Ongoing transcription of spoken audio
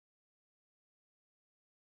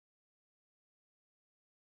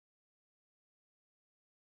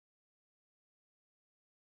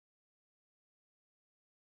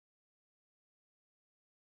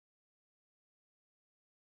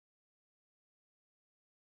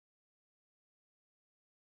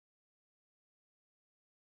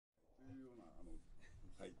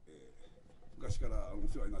昔からお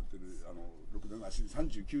世話になってるろくでなし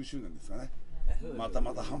39周年ですかね。また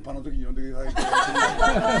半端な時に呼んでいただいて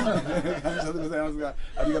感謝でございますが、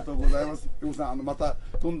ありがとうございます。横さん、また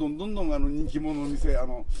どんどん人気者の店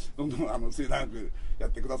どんどん末永くや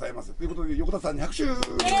ってくださいます。ということで横田さんに拍手。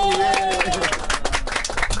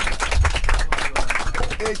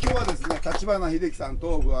今日はですね、立花秀樹さん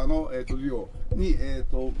と不破のデュオに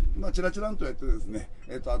チラチランとやってですね、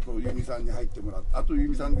あと由美さんに入ってもらって、あと由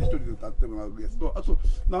美さんで一人で歌ってもらうやつと、あと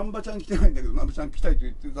南波ちゃん来てないんだけど南波ちゃん来たいと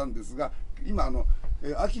言ってたんですが、今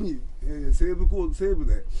秋に西部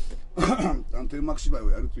で天幕芝居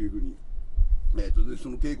をやるというふうにでそ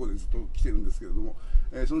の稽古でずっと来てるんですけれども、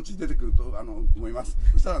そのうち出てくると思います。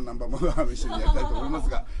そしたら南波も一緒にやりたいと思います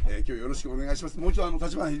が、今日よろしくお願いします。もう一度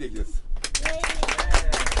立花秀樹です。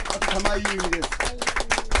あと玉井由美です。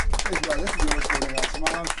不破です。よろしくお願いしま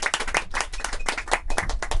す。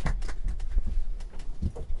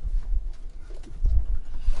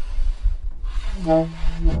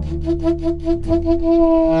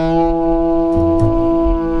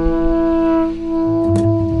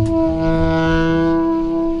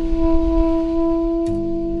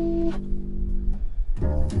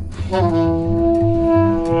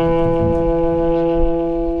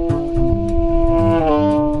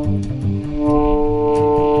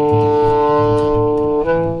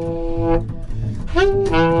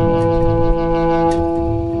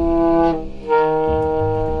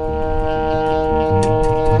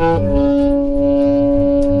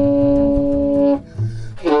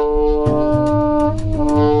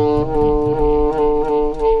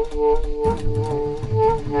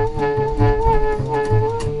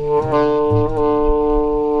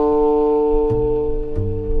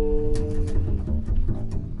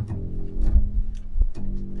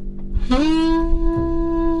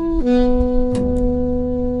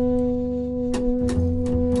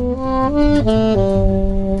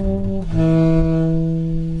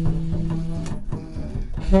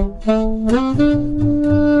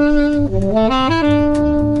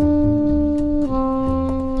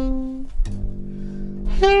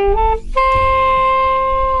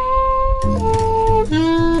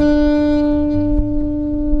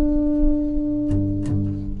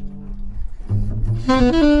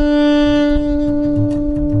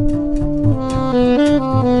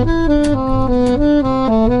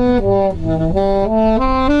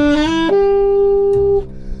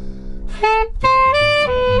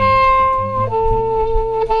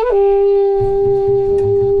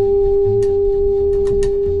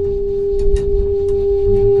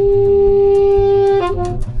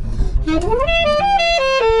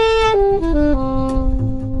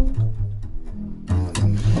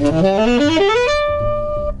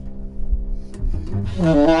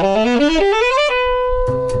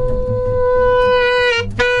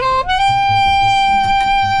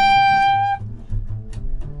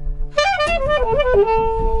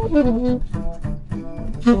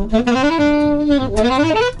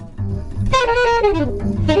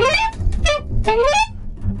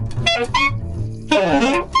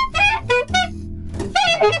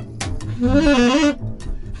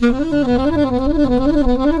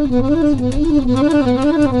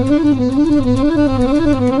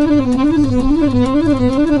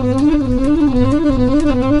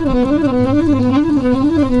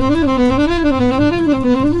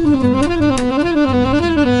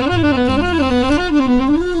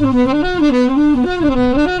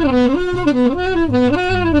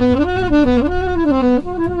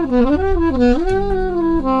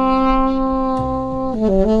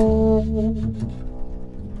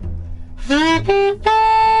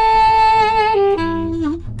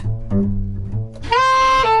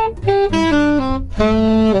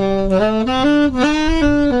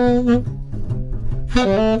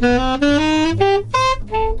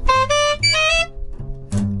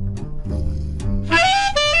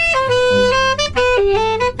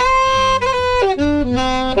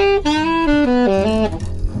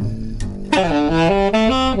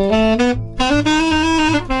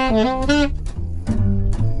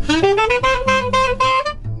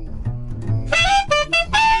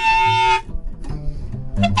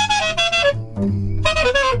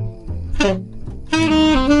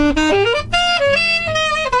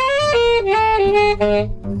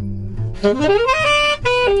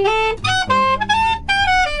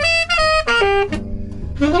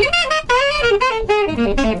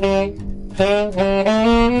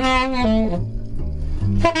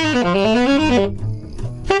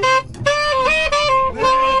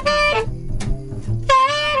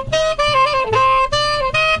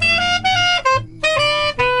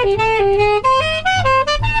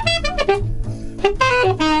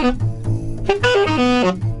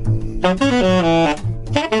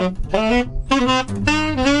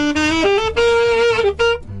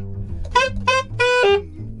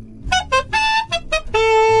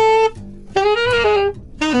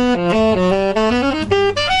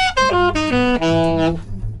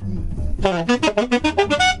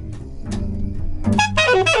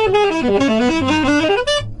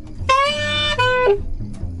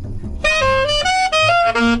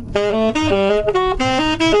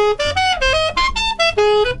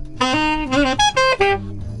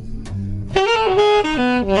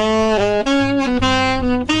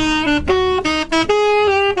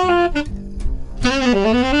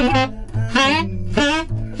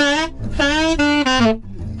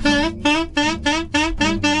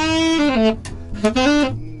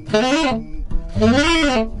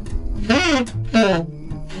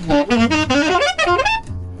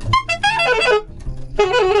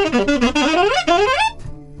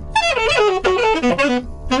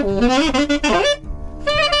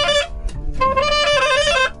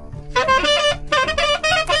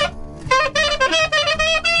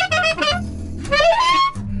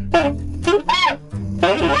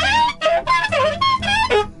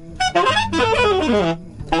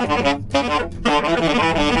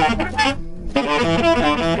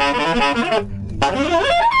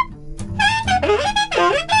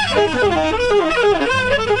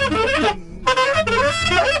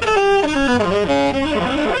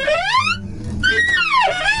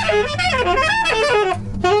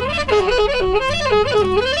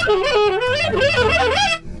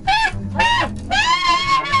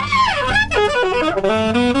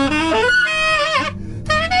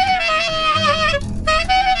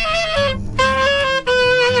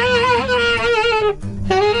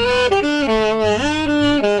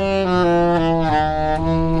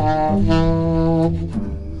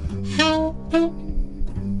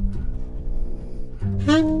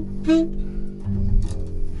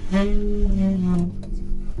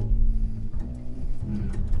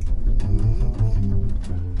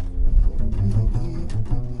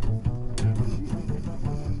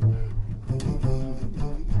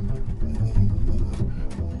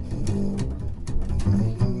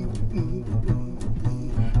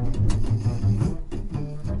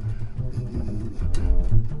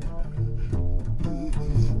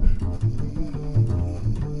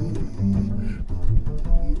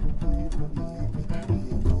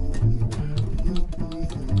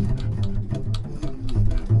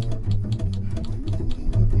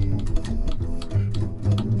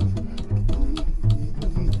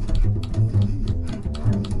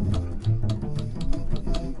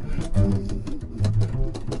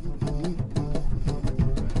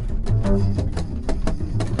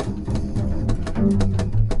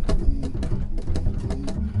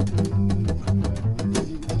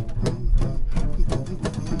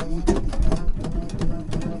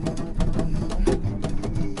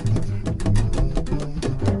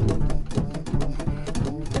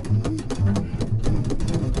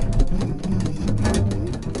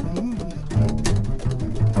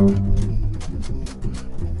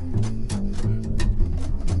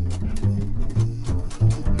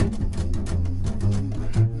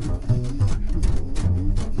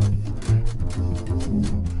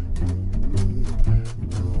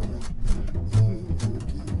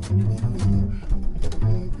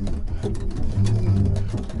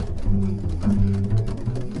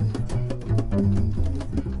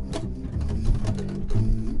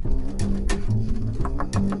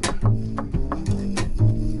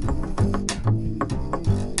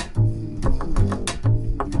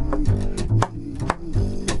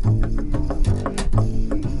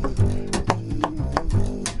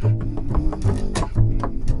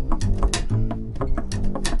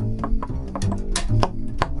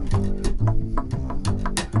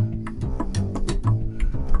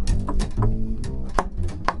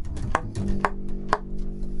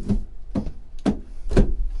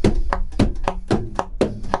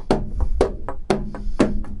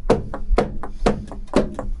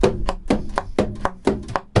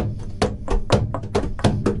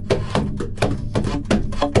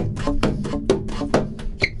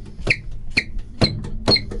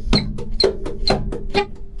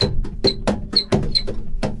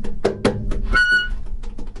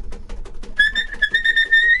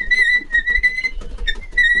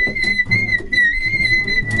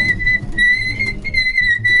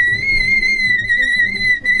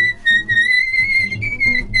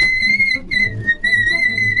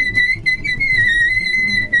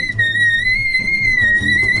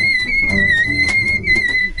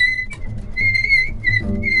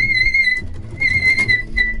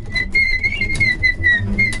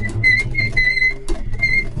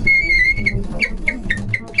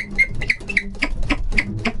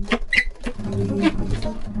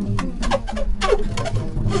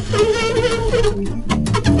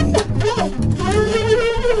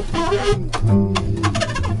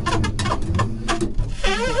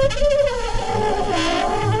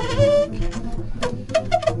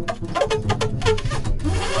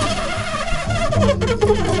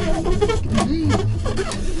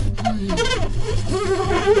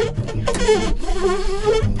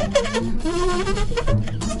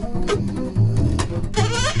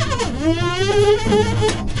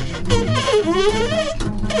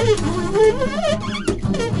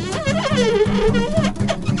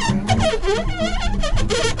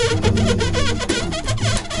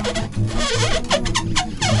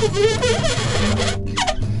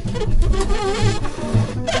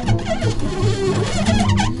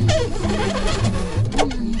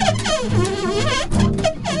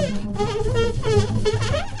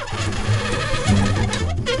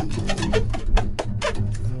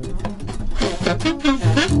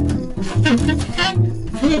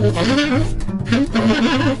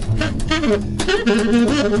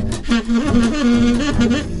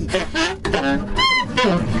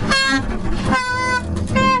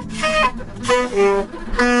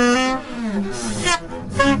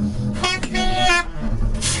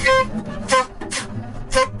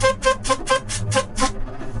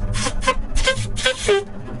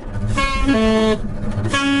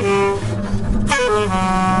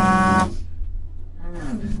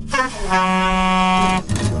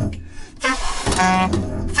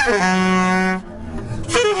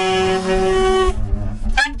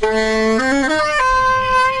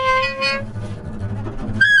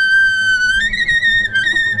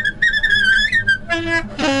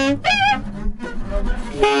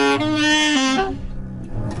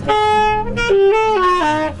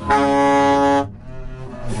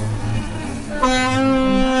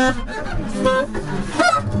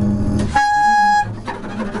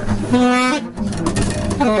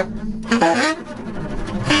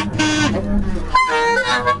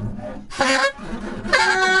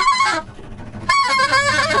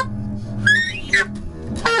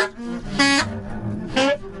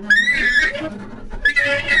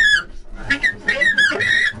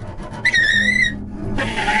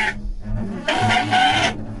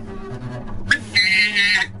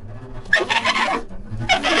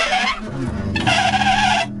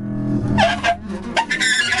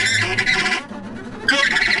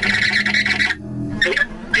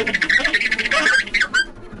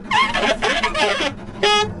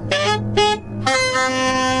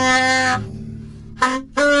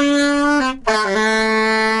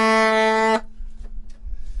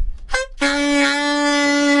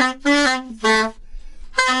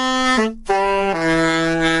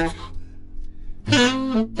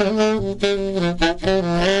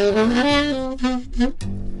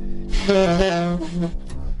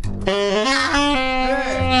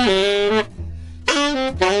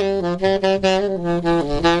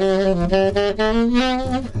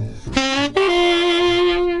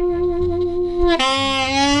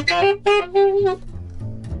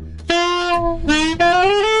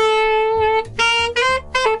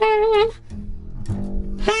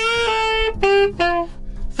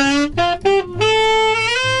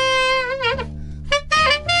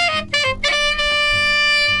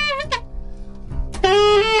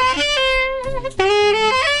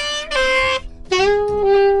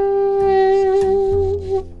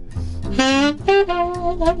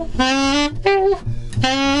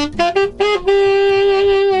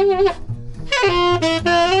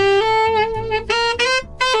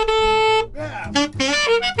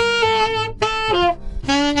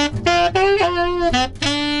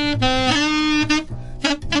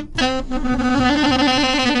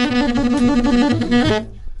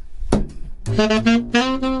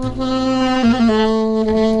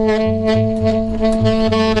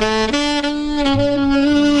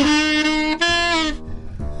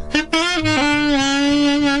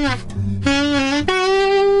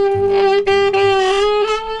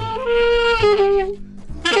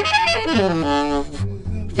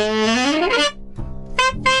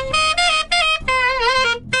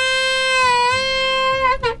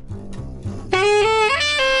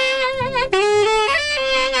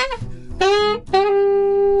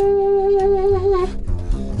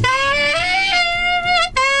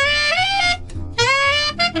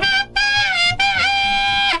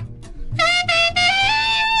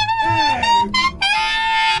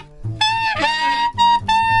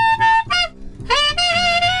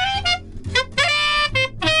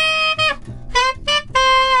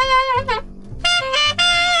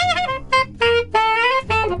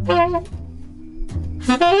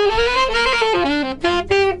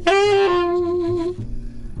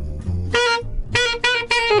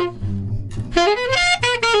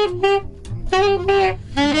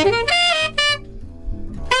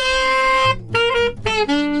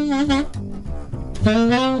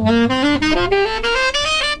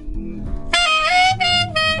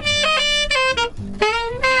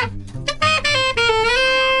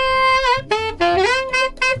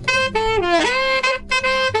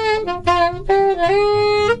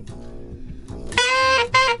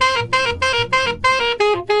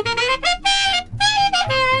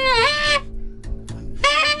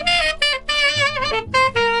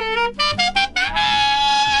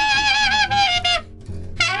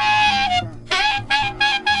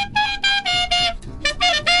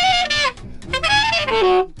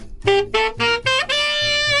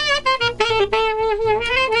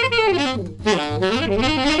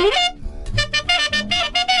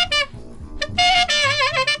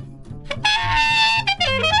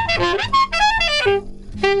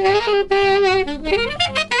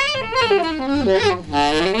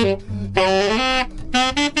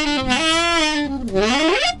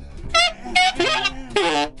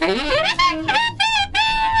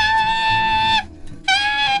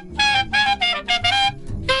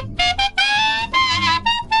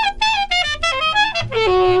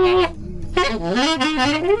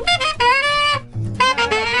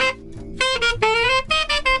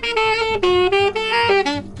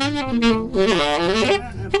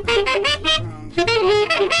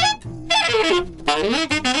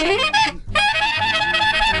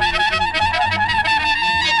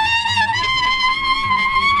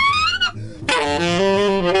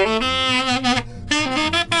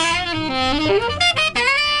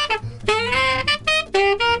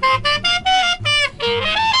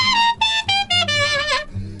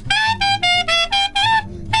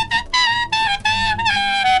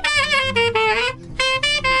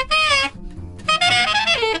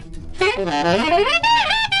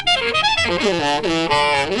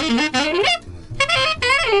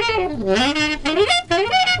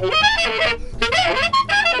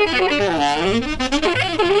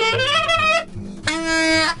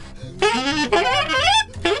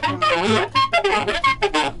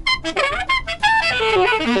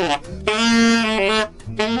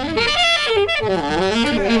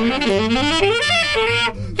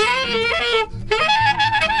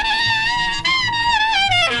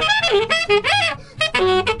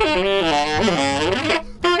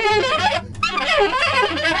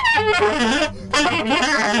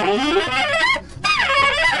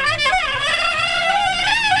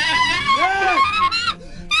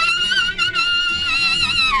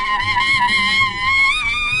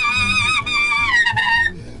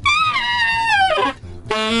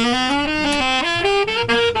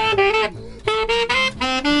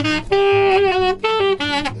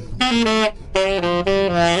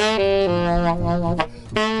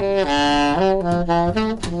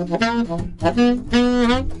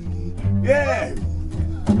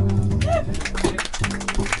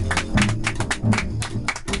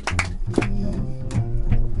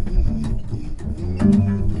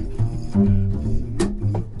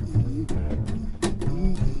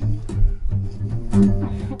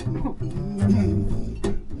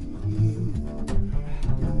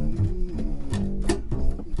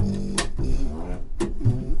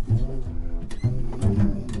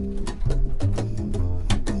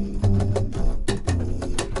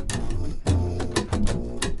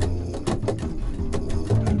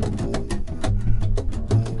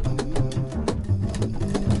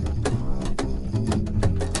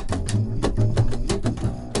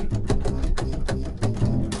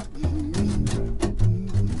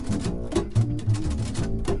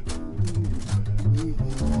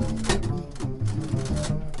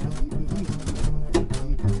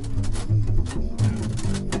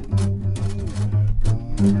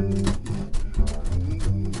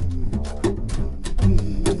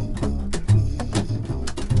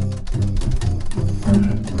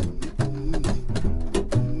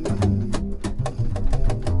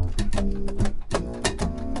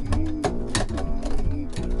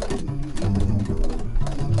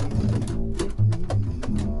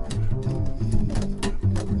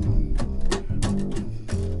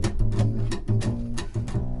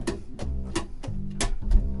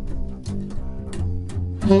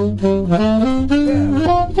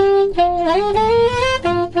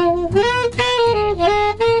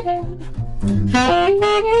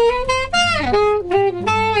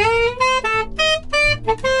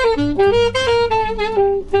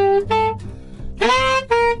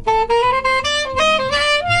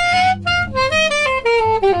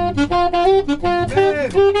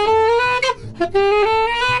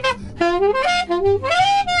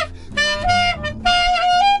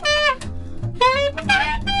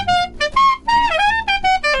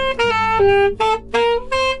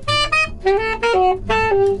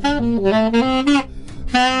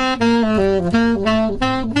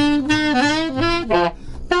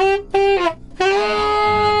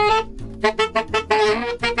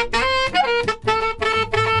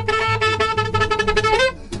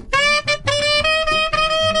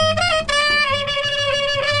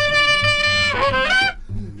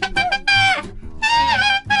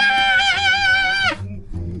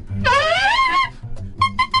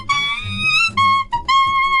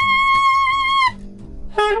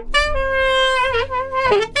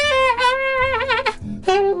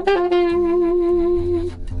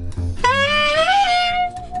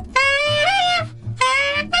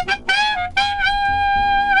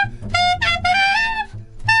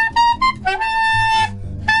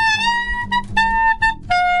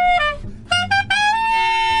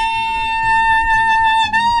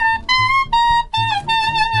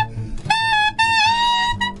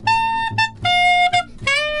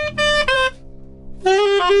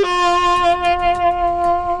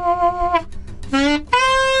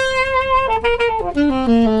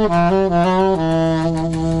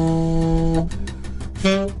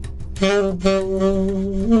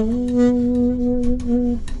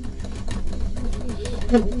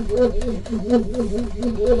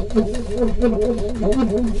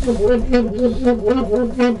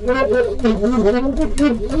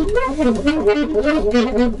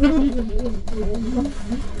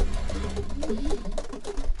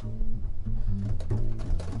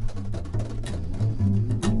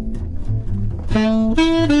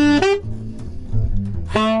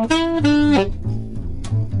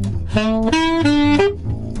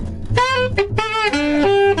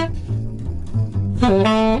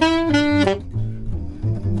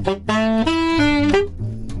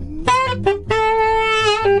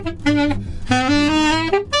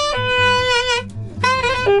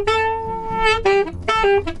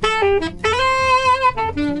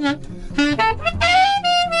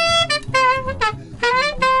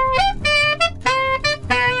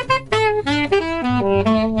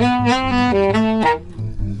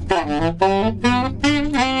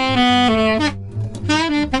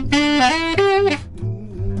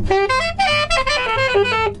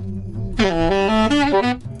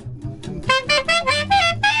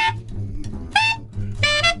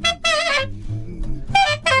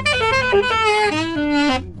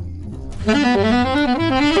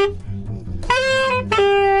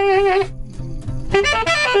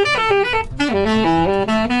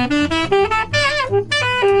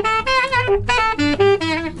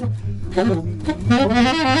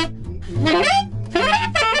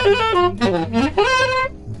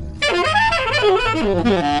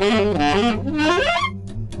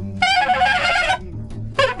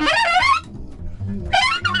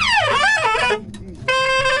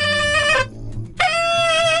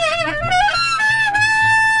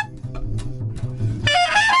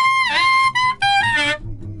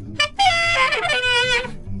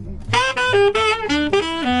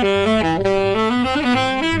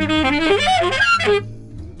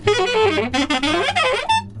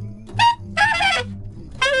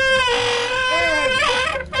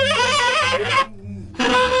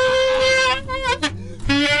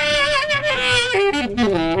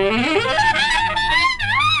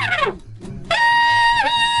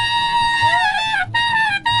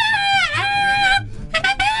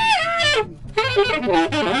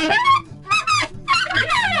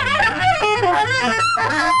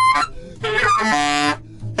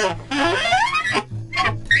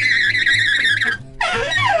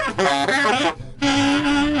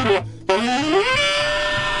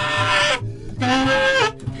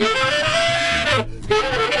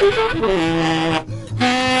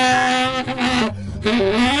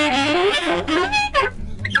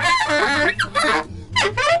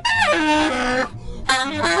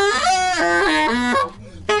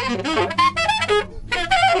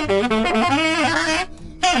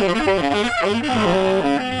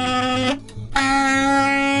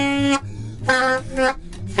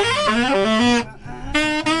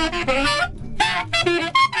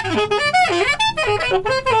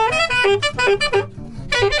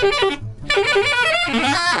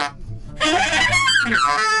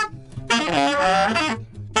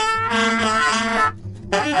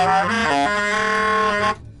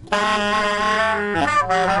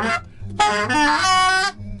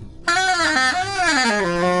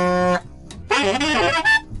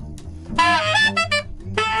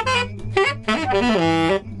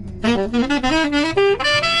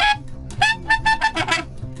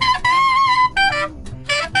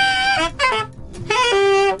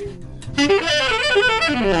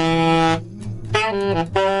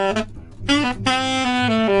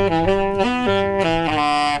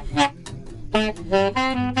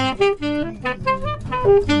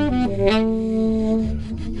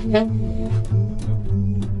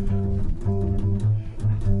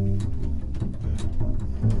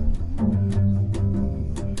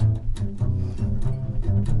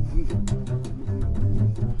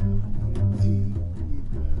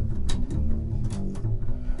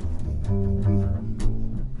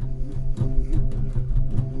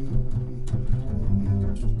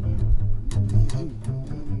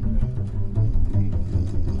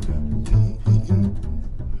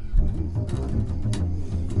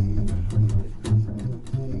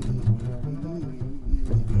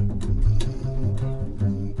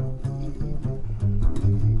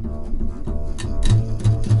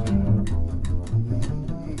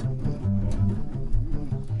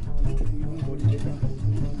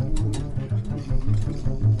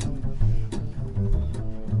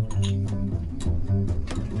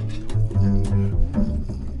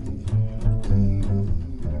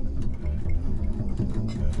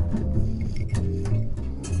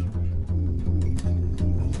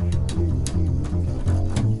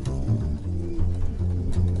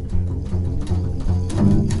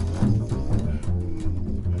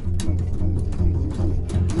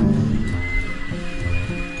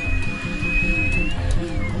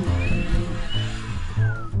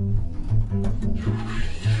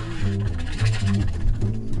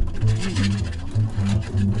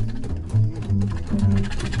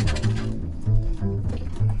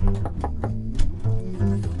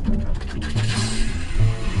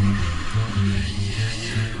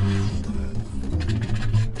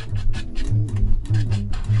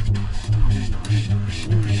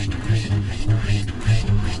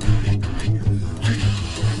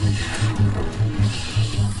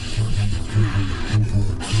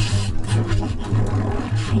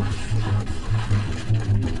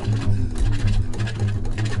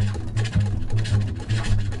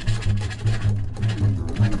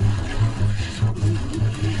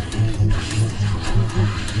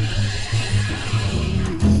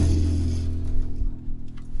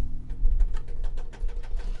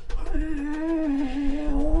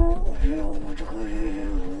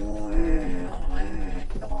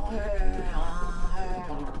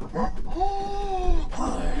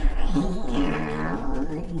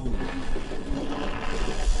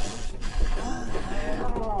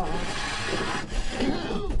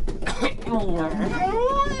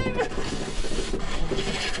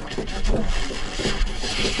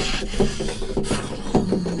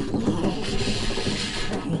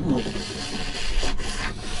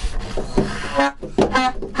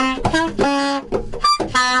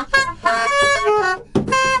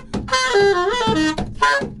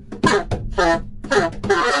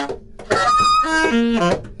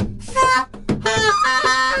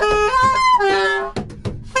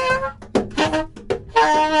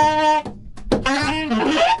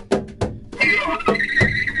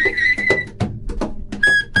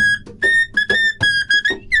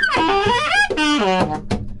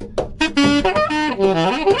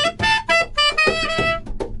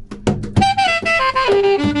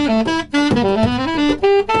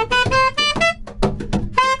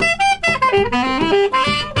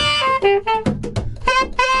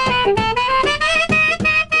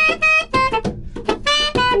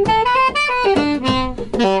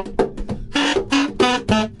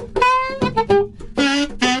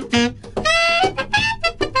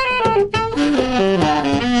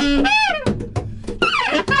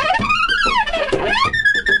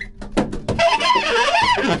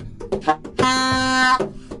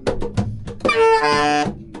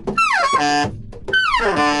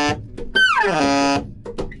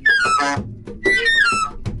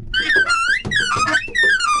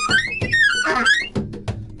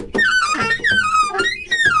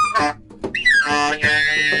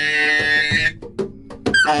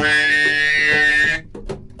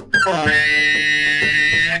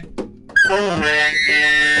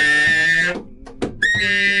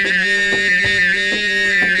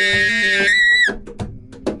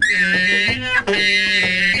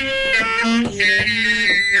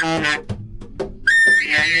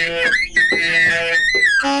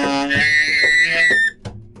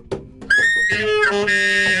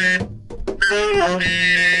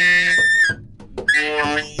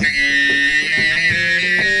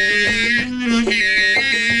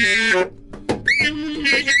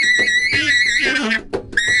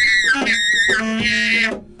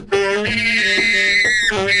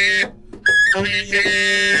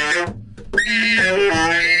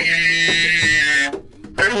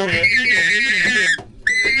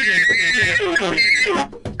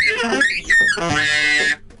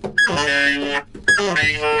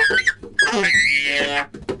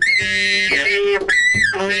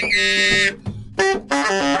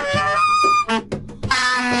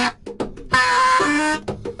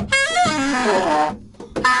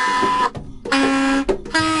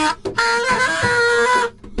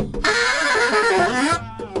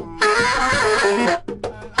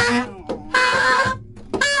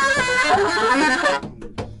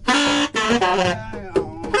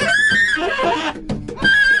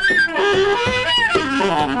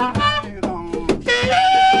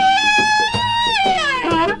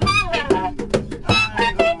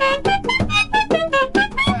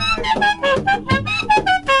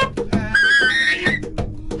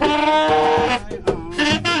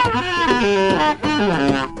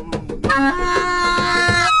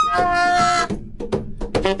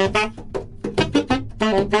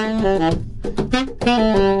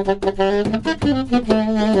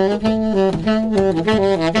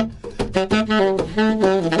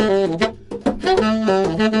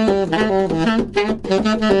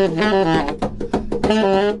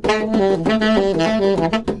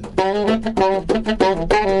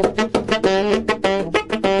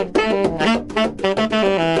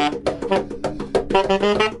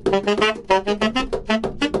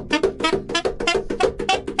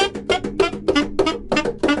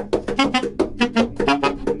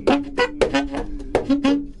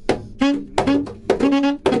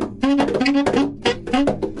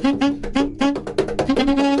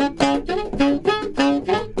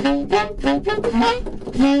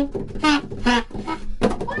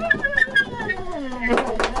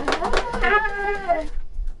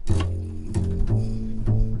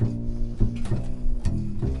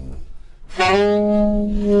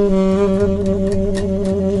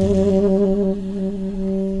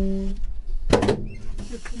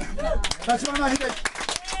立花秀樹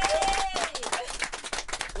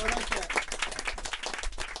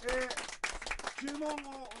注文をお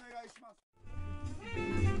願いします。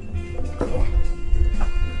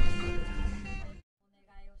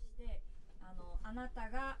あなた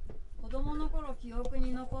が子供の頃記憶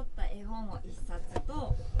に残った絵本を一冊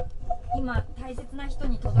と今大切な人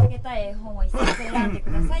に届けたい絵本を一冊選んで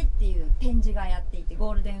くださいっていう展示がやっていて、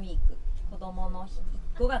ゴールデンウィーク子どもの日、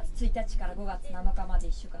5月1日から5月7日まで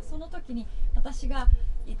1週間、その時に私が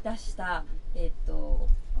出した、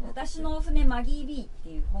私の船マギー B って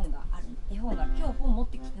いう本がある、絵本が、今日本持っ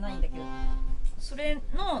てきてないんだけど、それ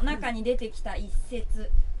の中に出てきた一節、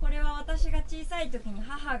これは私が小さい時に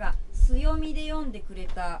母が強みで読んでくれ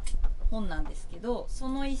た本なんですけど、そ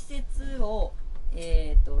の一節を、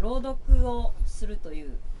朗読をするとい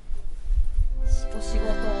うお仕事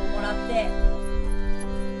をもらって、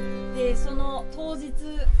でその当日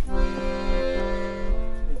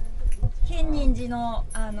建仁寺の、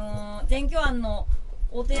全教庵の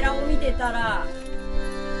お寺を見てたら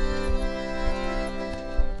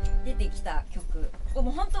出てきた曲、これ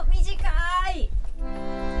もうほんと短い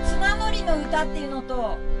船乗りの歌っていうの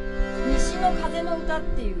と西の風の歌っ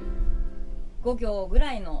ていう5行ぐ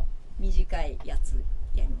らいの短いやつ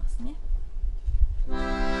やりますね。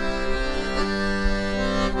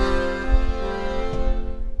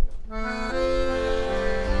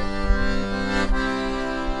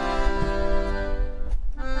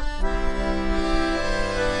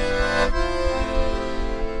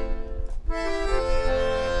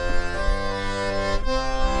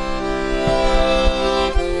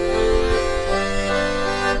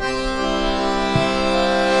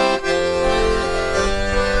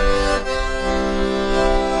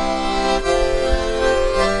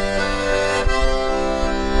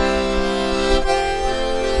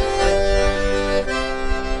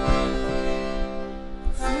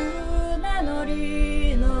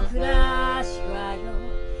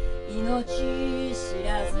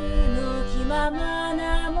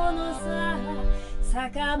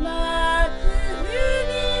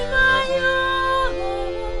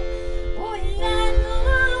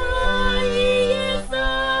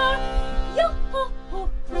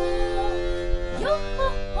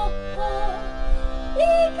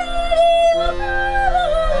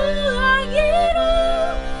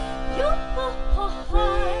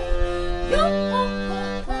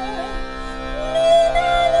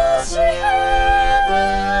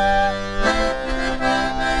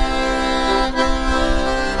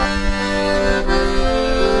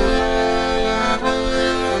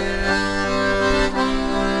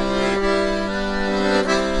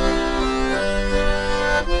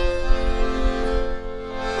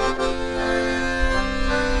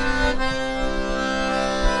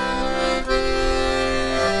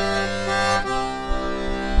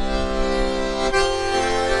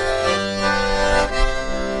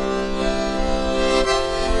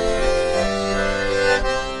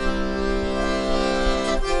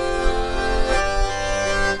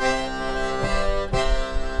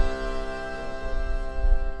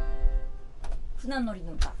船乗り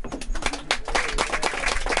の歌。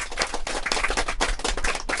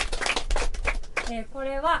こ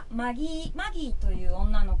れはマギーという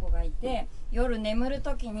女の子がいて、夜眠る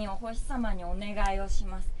時にお星様にお願いをし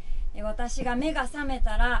ます。私が目が覚め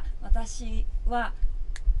たら、私は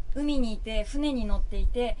海にいて船に乗ってい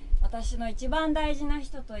て、私の一番大事な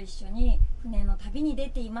人と一緒に船の旅に出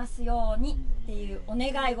ていますようにっていうお願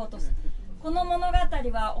い事する。この物語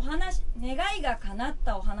は願いが叶っ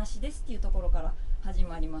たお話ですっていうところから始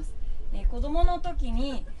まります。子供の時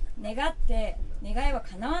に願って願いは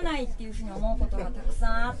叶わないっていうふうに思うことがたくさ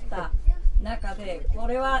んあった中で、こ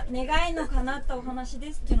れは願いの叶ったお話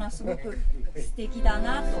ですっていうのはすごく素敵だ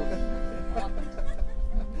なと思っ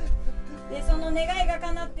て、でその願いが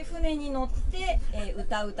叶って船に乗って、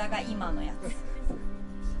歌う歌が今のや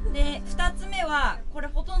つで、2つ目はこれ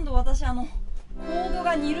ほとんど私コード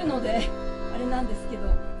が似るのであれなんですけど、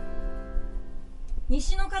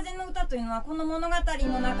西の風の歌というのはこの物語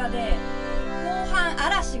の中で後半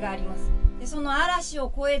嵐があります。でその嵐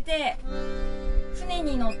を越えて船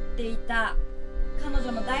に乗っていた彼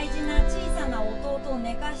女の大事な小さな弟を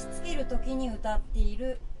寝かしつける時に歌ってい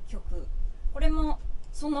る曲、これも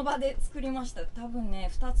その場で作りました。多分ね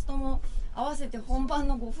2つとも合わせて本番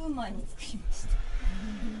の5分前に作りました。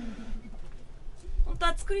本当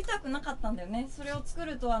は作りたくなかったんだよね。それを作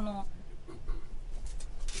ると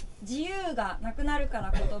自由がなくなるか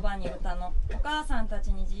ら、言葉に歌のお母さんた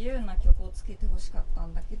ちに自由な曲をつけてほしかった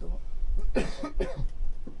んだけど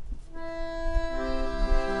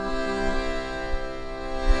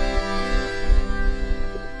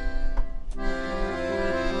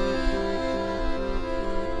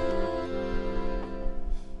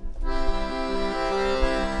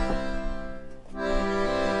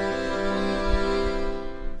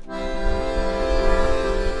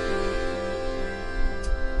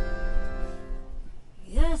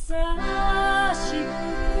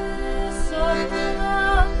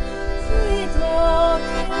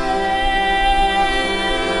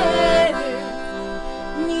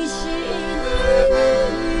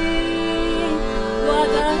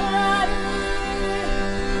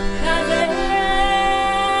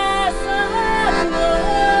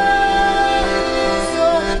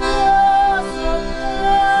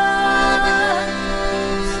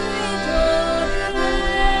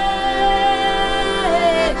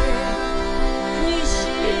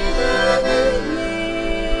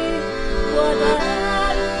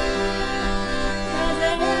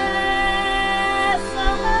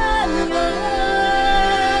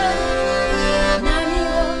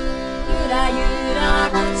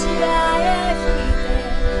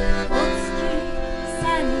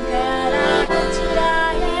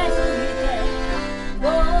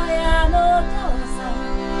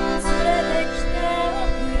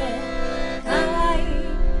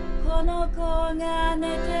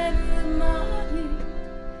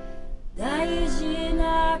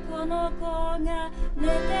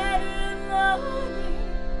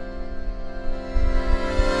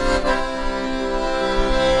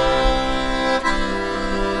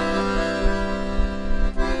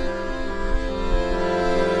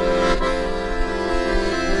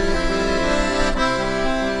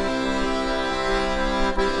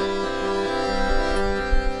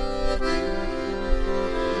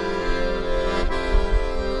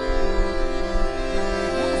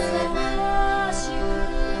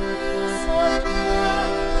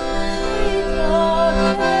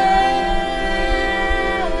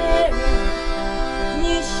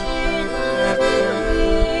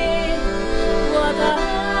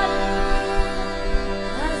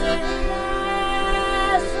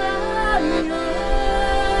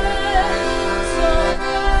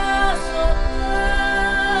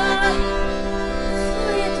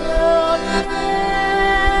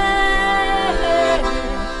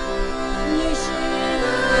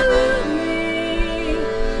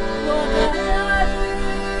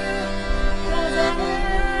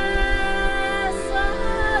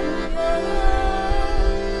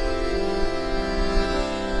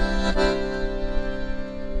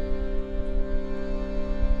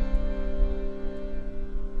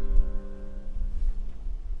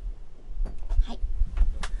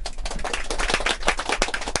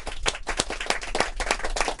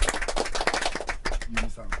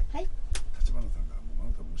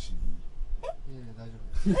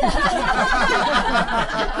さ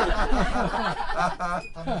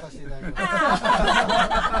せていただきます。あ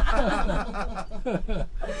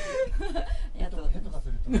りがとうございます。とかす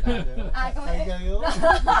ると大変だよ。あ、ごめん。大変だよ。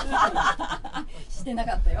してな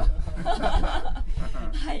かったよ。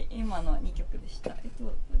はい、今の2曲でした。どう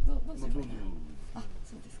すればいいの？あ、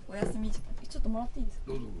そうです。お休み時間。ちょっともらっていいですか？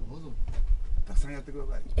どうぞどうぞ。たくさんやってくだ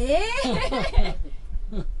さい。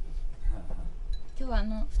今日は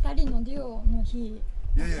2人のデュオの日。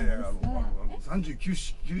いや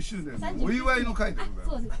39周年のお祝いの会でございます。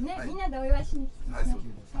そうですね。みんなでお祝いしに来てます。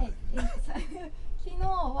はい。昨日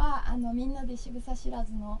はみんなで渋沢知ら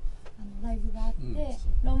ずのライブがあって、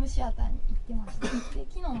ロームシアターに行ってました。で、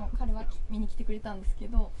昨日も彼は見に来てくれたんですけ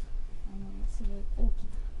ど、すごい大きな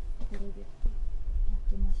ところでやっ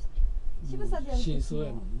てました。渋沢でやる新装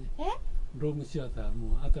やもんね。ロームシアター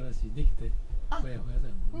も新しいできてほやほやだ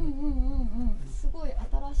もんね。すごい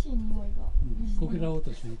新しい匂いが。こけら落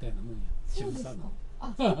としみたいなもんや。渋沢の。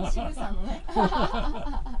あ、渋沢のね。ト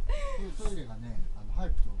イレがね、入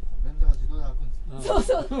ると便座が自動で開くんですよ。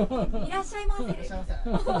そう。いらっしゃいませ。いらっしゃいませ。素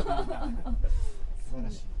晴ら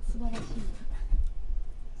しい。素晴らしい。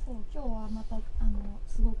そう、今日はまた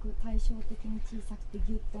すごく対照的に小さくて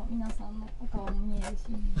ギュッと皆さんのお顔も見えるし、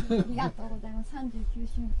ありがとうございます。39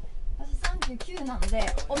周年。私39なので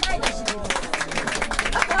同い年です。サ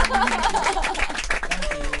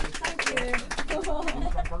ンキュー。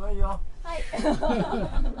はい。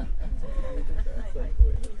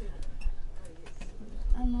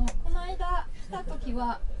この間来た時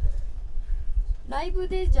はライブ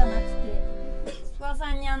でじゃなくて、不破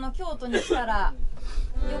さんに京都に来たら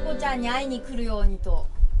横ちゃんに会いに来るようにと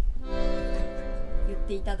言っ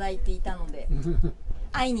ていただいていたので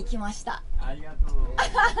会いに来ました。ありがとう。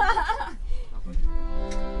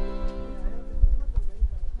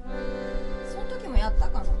その時もやった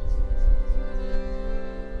かな。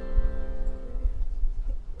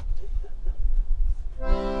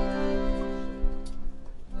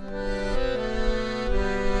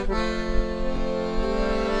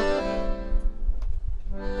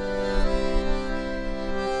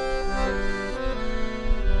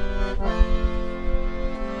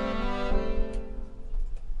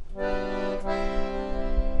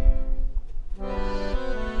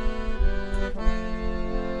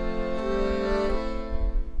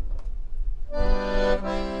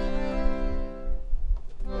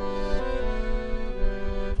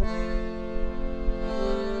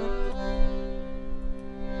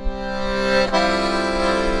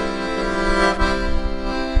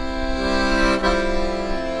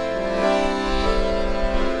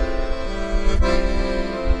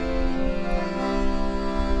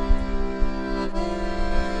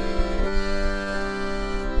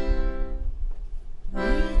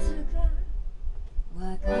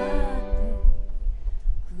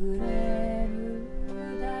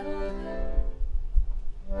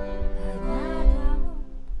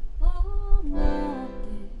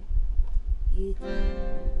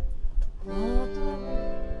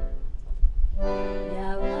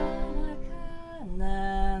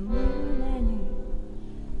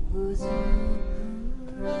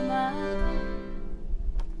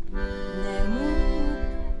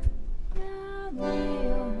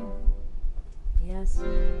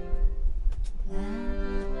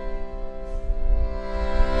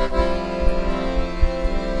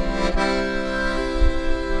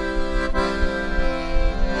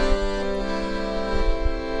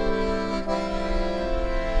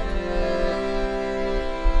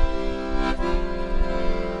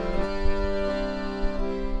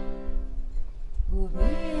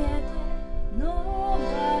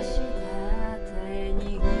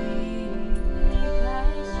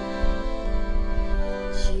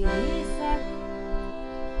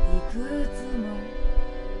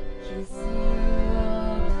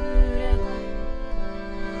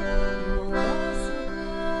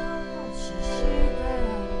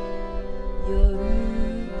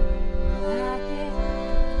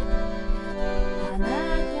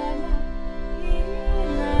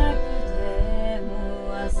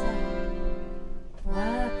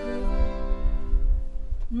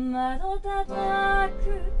窓叩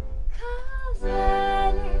く風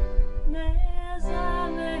に目覚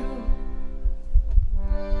める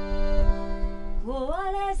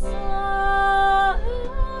壊れそう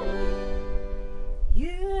に揺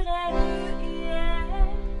れる家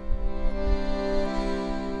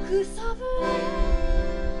くそぶれ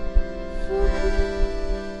吹く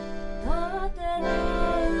とてのあなた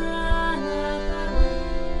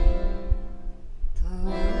と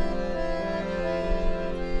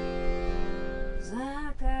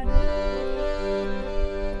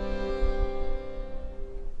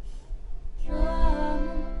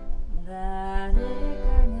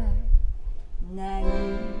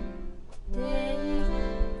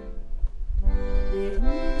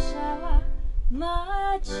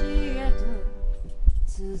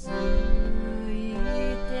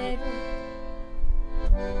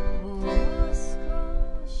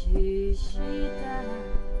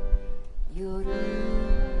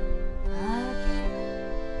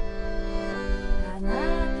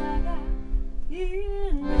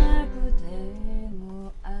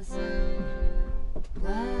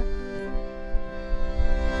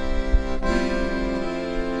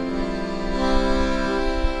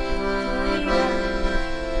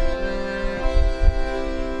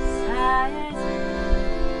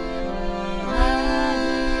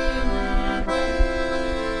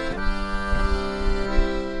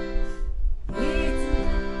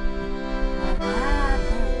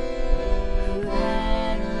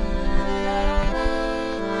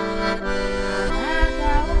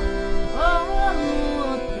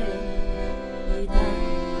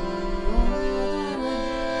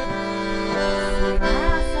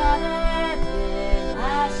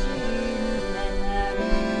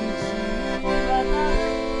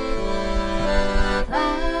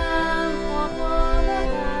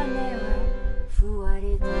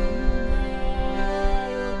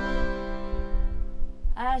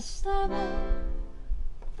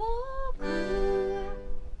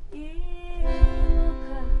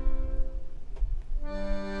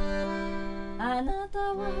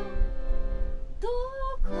はど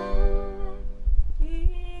こへ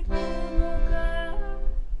行くのか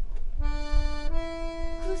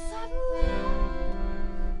草笛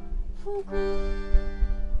吹く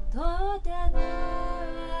とての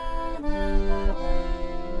あなたは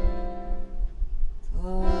遠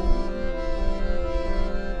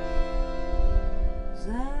ざ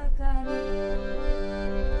かる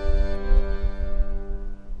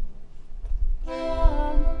今日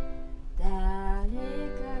も誰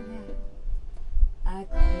かがあく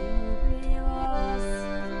びをす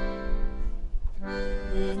る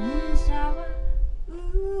電車は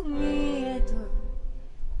海へと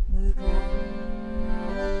向かって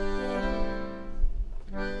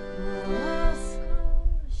るもう少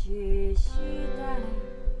ししたら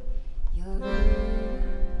夜が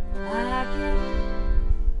明ける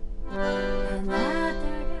あなた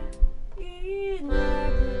がいな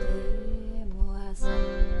くても朝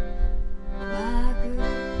が来る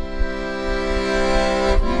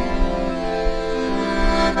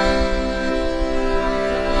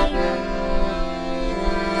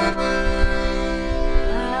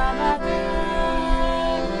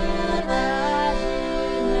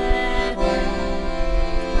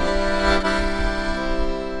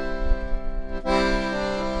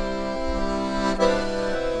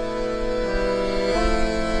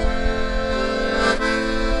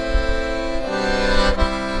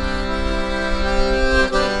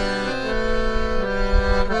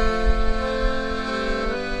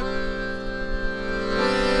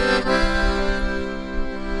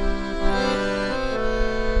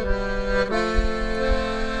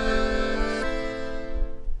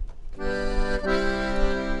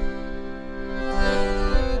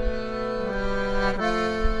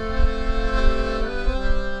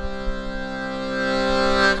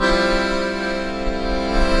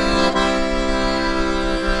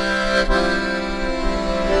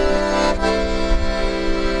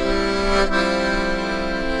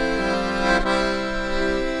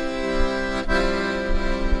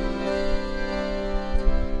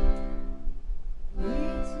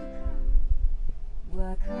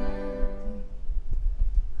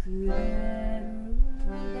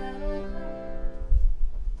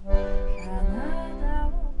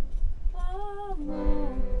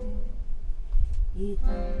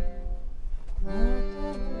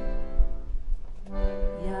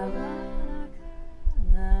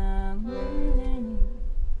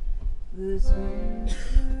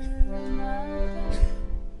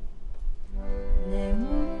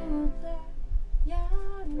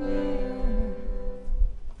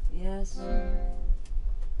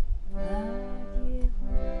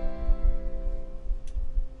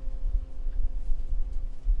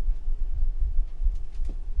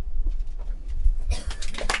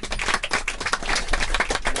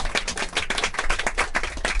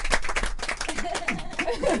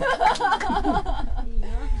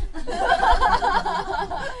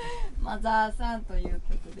マザーさんという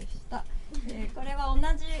曲でした。これは同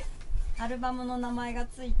じアルバムの名前が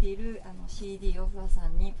ついているCD を不破さ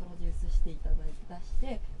んにプロデュースしていただいて出し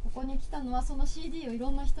て、ここに来たのはその CD をいろ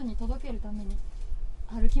んな人に届けるために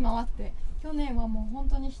歩き回って、去年はもう本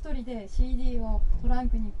当に一人で CD をトラン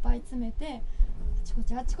クにいっぱい詰めてあちこ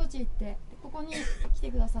ちあちこち行って、ここに来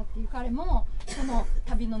てくださっている彼もその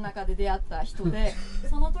旅の中で出会った人で、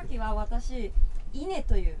その時は私伊根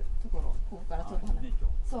というところ、ここからちょっと離れて、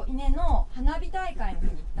そう伊根の花火大会の日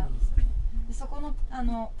に行ったんですよね。でそこの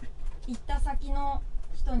行った先の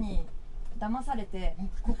人に騙されて、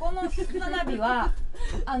ここの花火は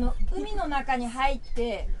海の中に入っ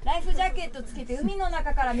てライフジャケットつけて海の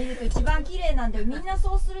中から見ると一番綺麗なんだよ、みんな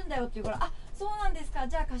そうするんだよって言うから、あ、そうなんですか、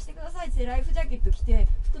じゃあ貸してくださいってライフジャケット着て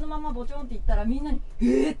服のままボチョンって言ったら、みんなにっ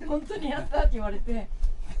て本当にやったって言われて、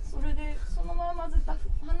それでそのままずっと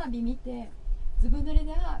花火見てずぶ濡れ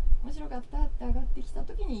で、あ、面白かったって上がってきた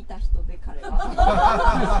時にいた人で、彼は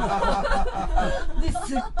で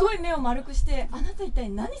すっごい目を丸くして、あなた一体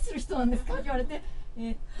何する人なんですかって言われて、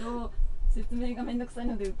説明がめんどくさい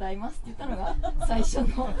ので歌いますって言ったのが最初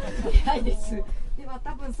の出会いです。では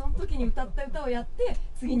多分その時に歌った歌をやって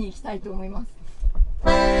次に行きたいと思います。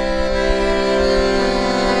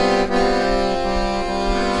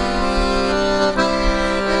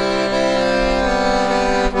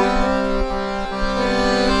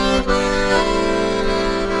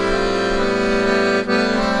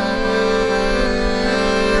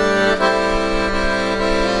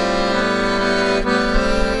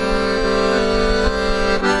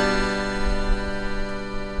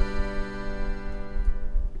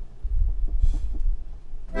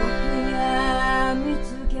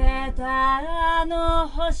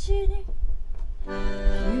星に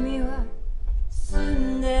君は住ん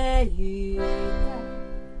ていた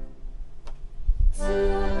強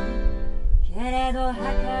いけれど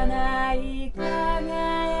儚い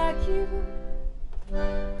輝きを抱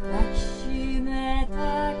きしめたか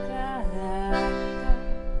ら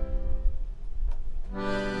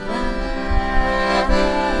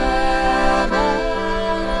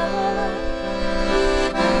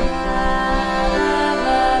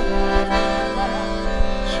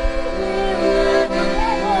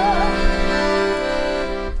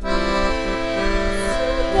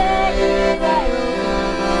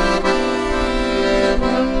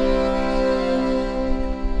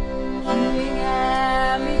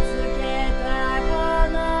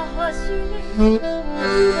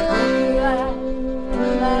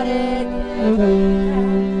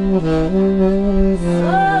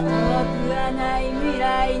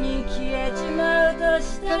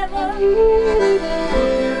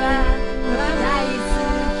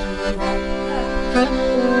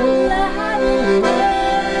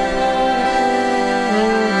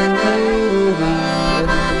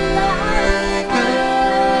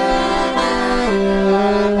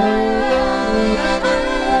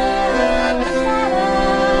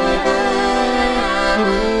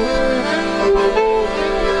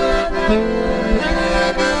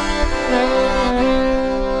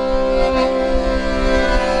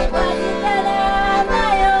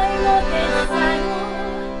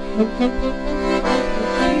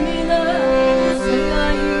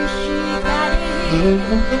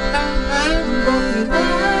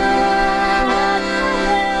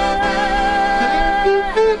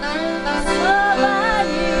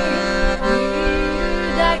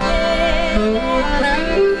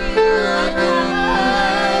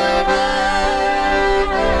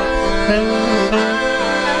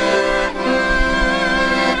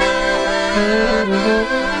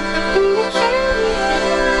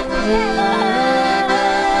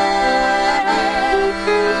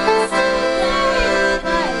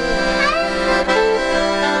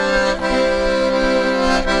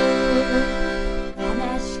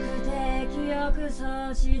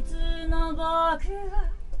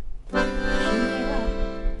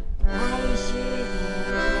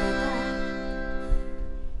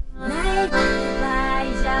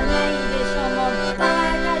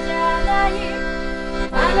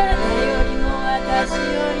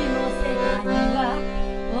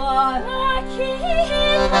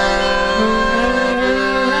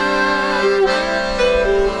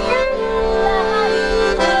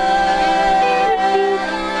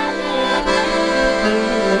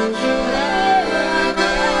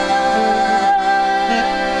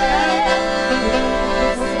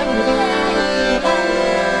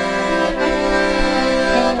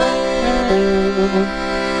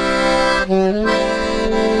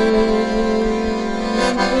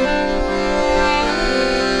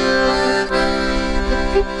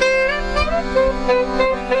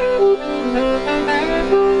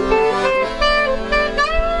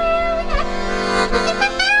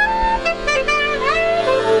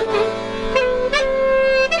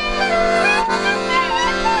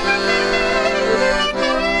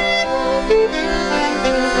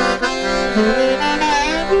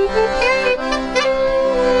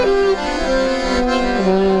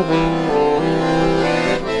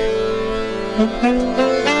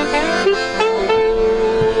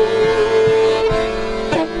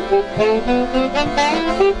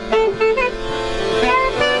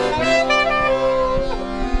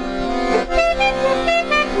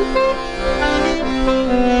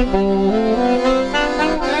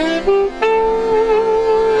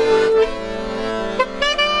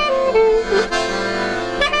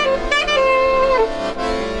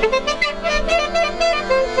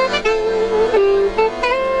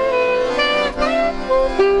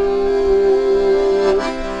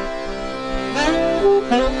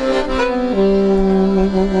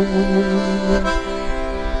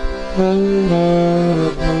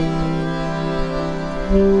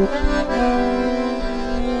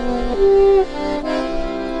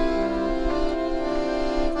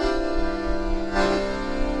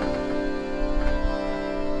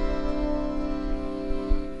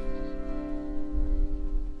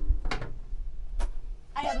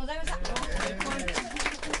ありがとうございました。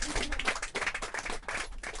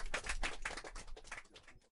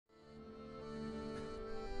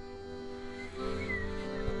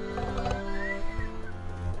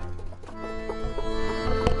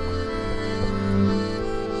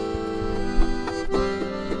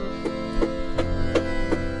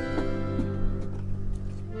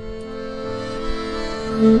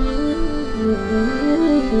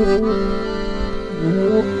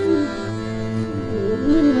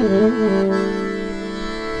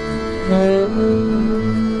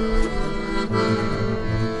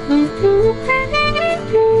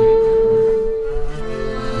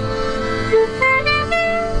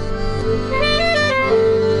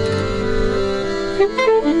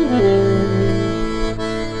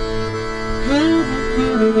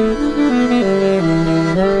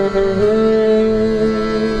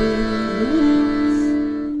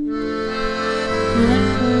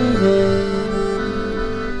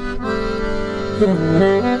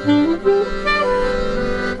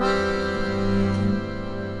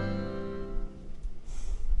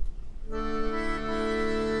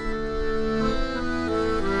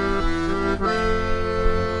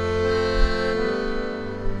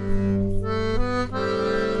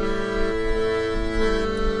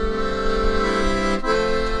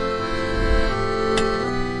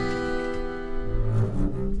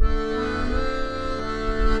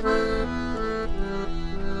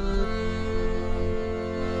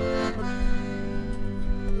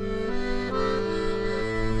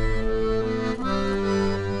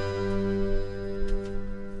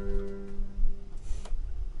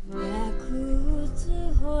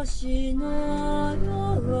星の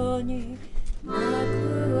ように泣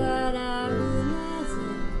く笑うなぜ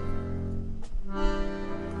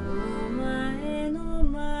お前の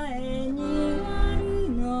前にある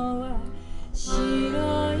のは白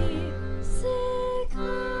い世界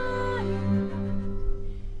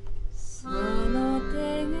その手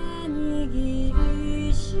が握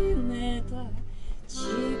りしめた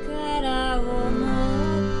力を持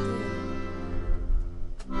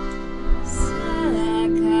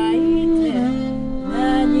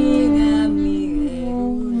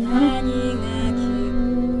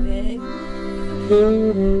そ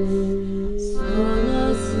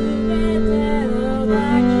のすべてを抱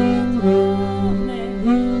き留め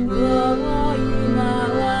よう今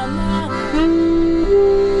はまだ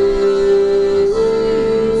小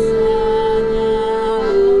さなお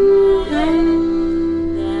前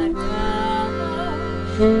だから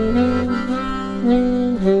こ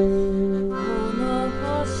の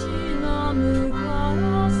星の向こ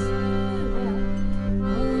うすら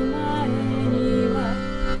お前には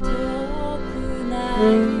遠くな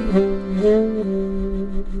い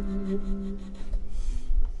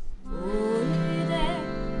おいで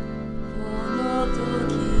この時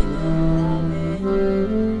のために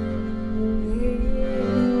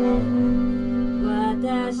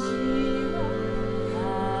私は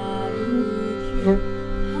歩き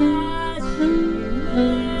始め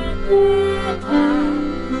てた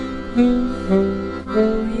お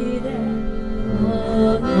いでこ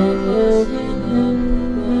の星の向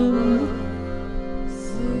こう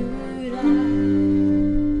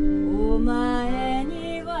お前に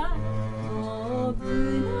は遠く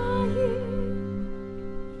ない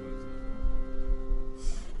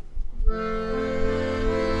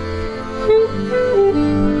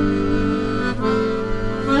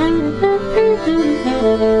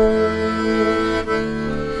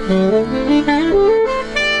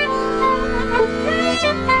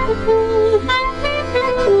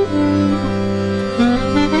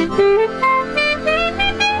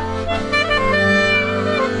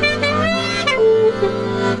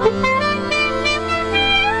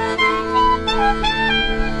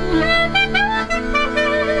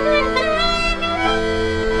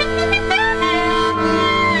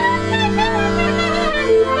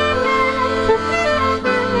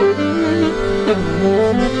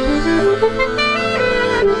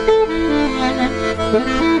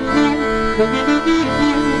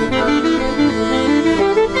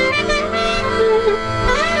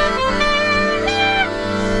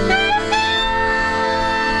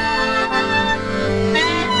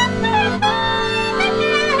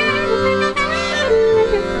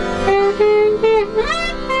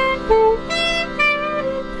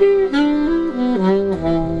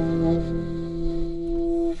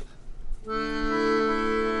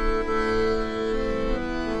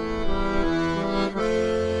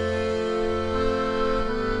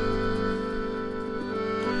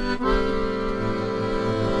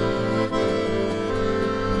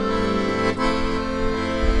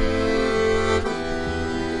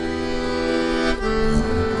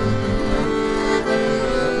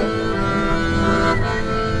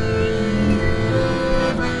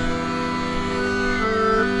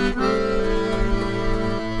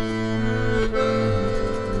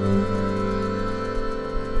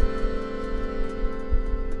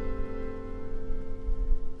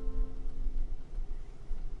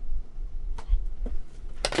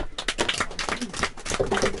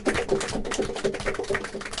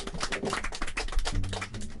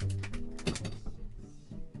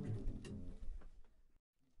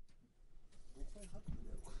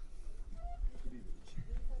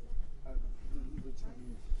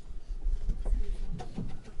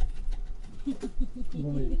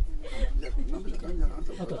ごめん。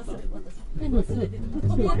あとも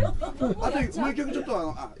う一曲ちょっと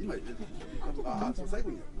今入れてそう最後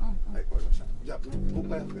にやるはい、わかりました。じゃあもう一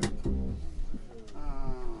回やってう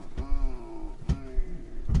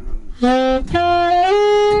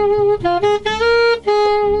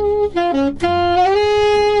ん。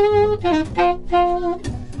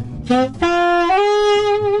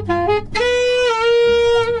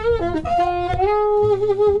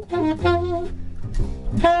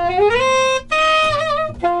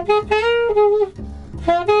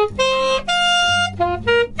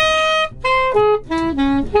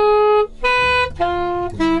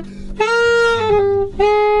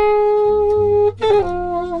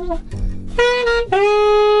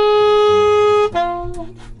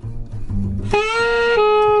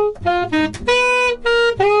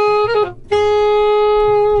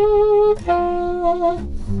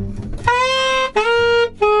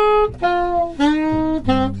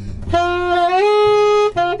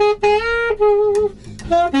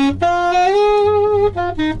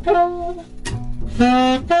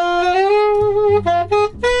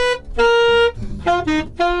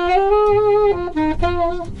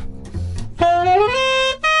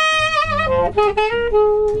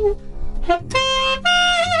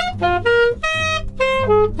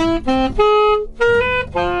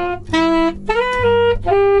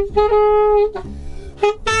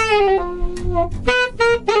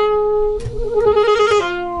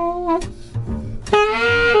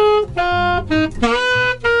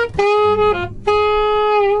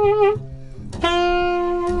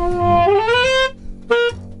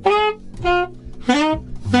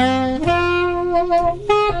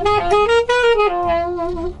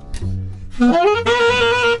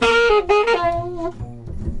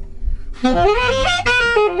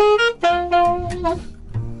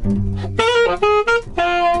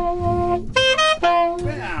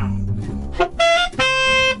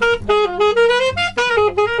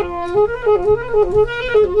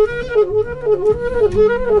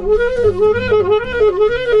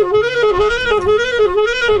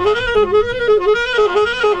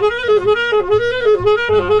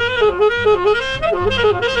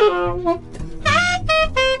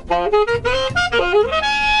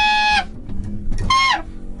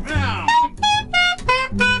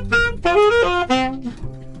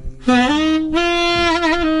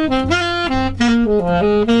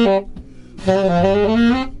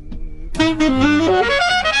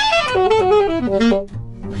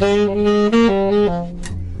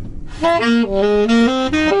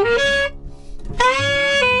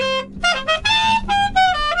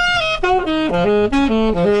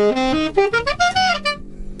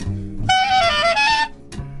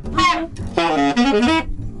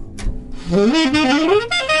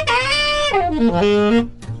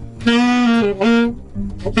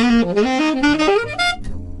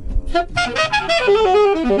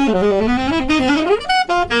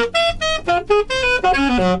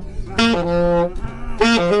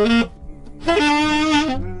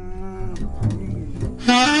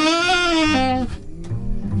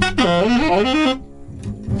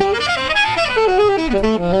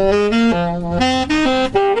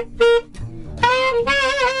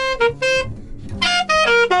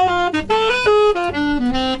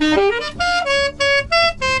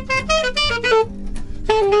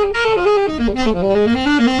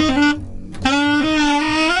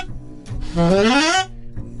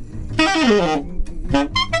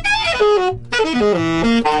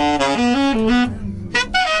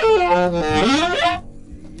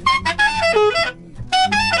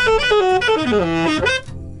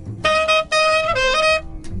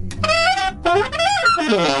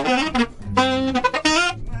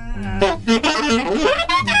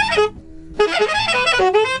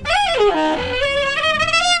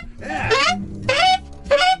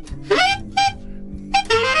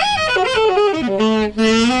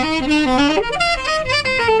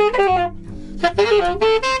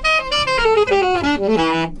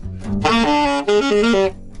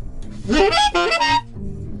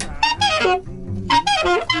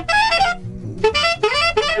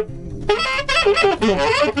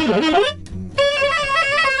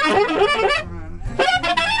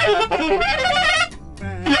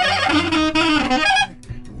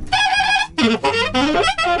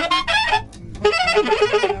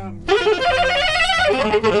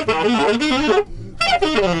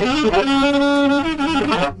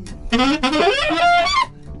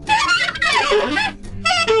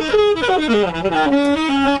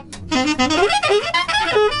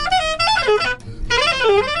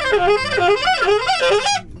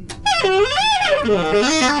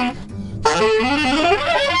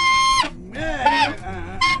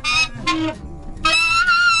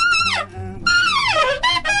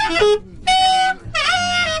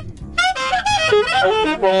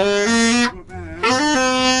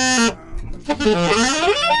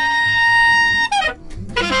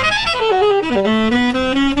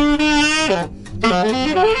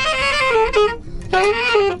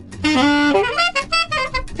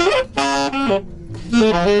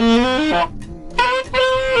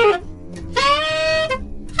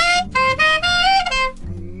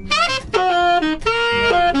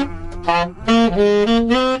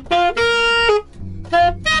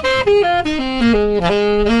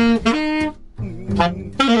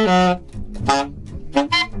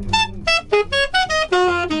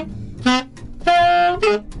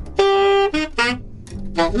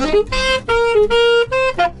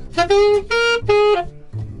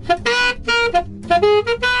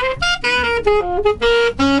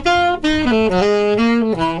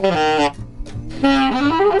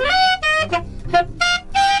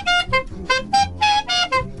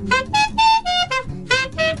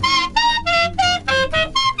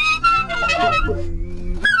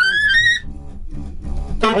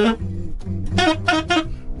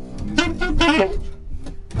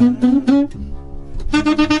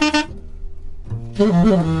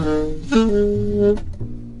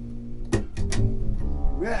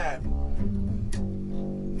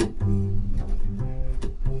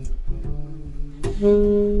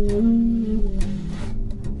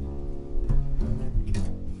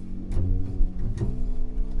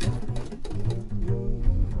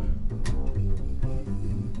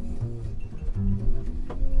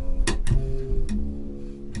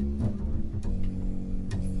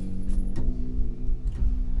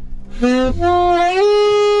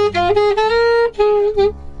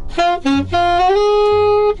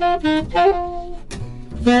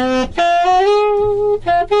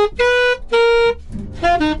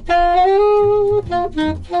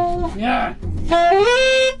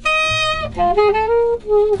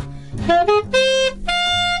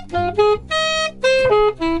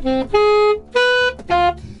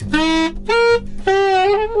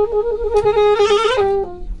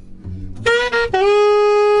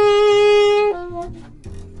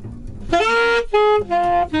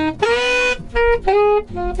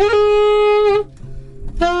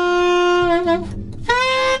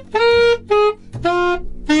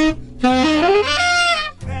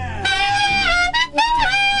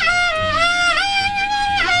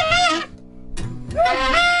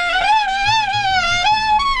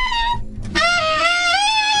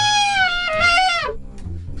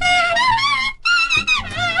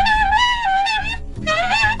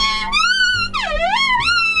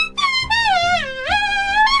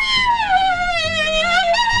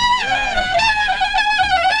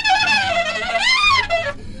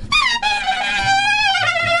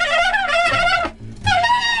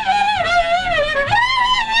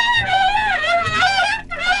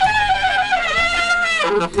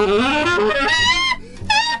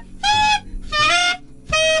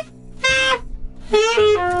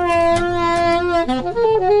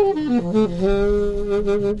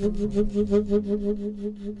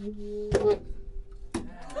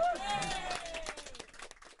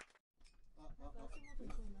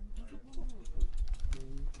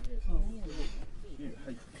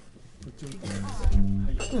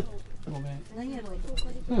ごめん。何やろう。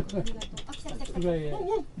あ、来た来た来た。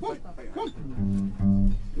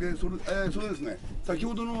でそれですね、先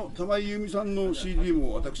ほどの玉井由美さんの CD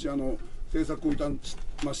も私制作をいたし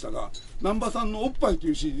ましたが、南波さんのおっぱいと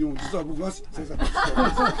いう CD も実は僕が制作しており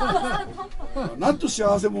ますなんと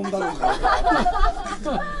幸せ者だろうか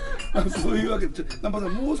そういうわけで、南波さ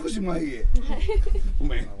んもう少し前へご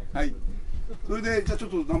めん。はい、それでじゃあちょっ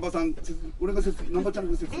と南波さん、俺が南波ちゃ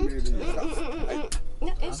んが説明でいいですか。は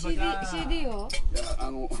い、CD を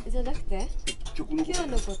じゃなくて曲のこと今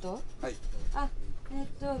日のこと。はい。あ、今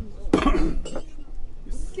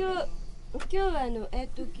日は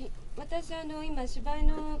私今芝居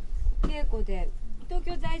の稽古で東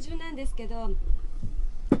京在住なんですけど、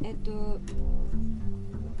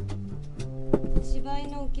芝居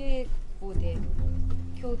の稽古で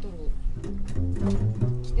京都に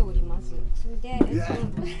来ております。それで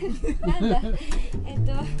なん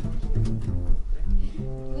だ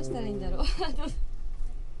どうしたらいいんだろう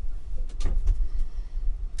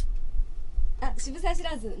あ、渋沢知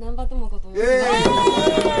らず南波智子と申しま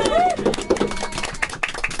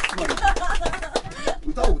す。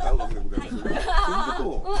歌を歌うわけでございます。そういうこと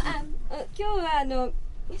を。今日は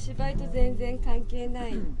芝居と全然関係な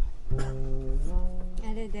い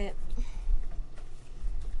あれで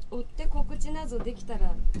追って告知などできた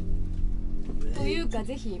らというか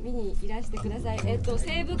ぜひ見にいらしてください。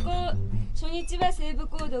西武校初日は西武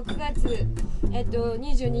校で9月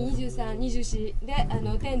22、23、24で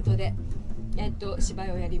テントで芝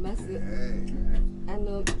居をやります。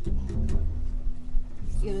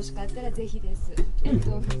よろしかったらぜひです。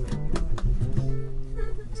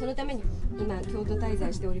そのために今京都滞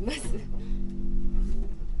在しております。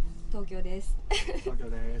東京です。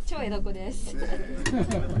超江戸子です。今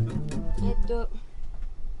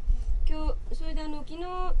日それで昨日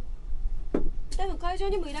多分会場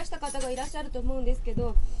にもいらした方がいらっしゃると思うんですけ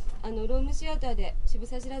ど、ロームシアターで渋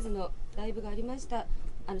沢知らずのライブがありました。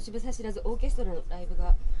渋沢知らずオーケストラのライブ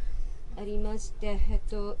がありまして、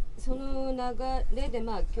その流れで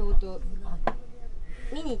京都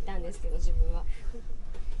見に行ったんですけど、自分は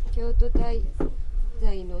京都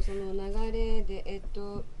体のその流れで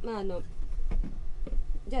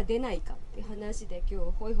じゃあ出ないかって話で今日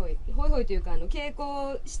ホイホイというか稽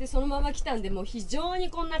古してそのまま来たんで、もう非常に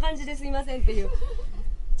こんな感じですいませんっていう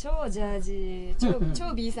超ジャージ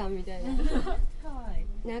超 B さんみたいな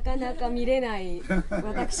なかなか見れない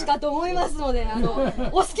私かと思いますので、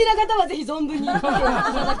お好きな方はぜひ存分に見ていた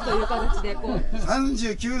だくという形でこう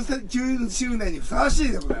39周年にふさわし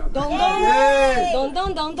いでございます。どん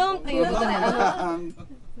どんっていうことで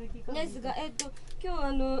ですが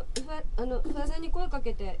今日不破さんに声か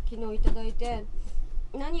けて昨日いただいて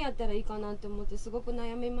何やったらいいかなって思ってすごく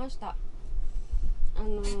悩みました。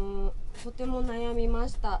とても悩みま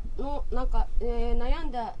したのなんか、悩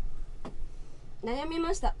み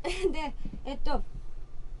ましたで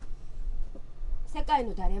世界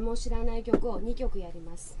の誰も知らない曲を2曲やり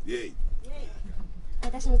ます。イエイ。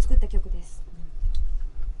私の作った曲です。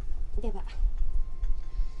では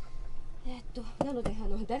なので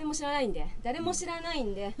誰も知らないんで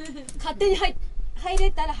勝手に入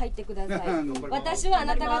れたら入ってください。私はあ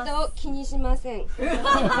なた方を気にしません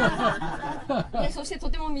そしてと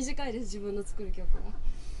ても短いです、自分の作る曲は。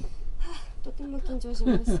とても緊張し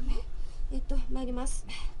ます参ります。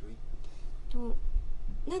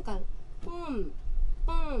なんかポン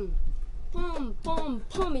ポンポンポン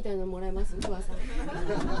ポンみたいなのもらえます、不破さん。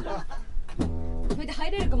それで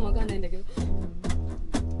入れるかもわかんないんだけど。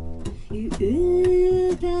み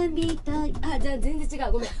たい。じゃあ全然違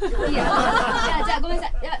う、ごめん。いいや。じゃあごめんなさ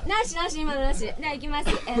い。いや、なし今のなし。じゃあ行きます。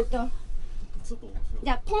じ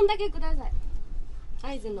ゃあポンだけください。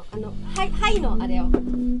合図のはいのあれを。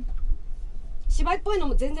芝居っぽいの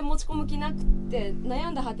も全然持ち込む気なくて悩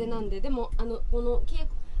んだ果てなんで、でもこの稽古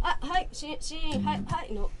はいシーンは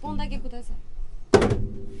いのポンだけください。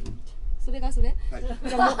それがそれ。はい、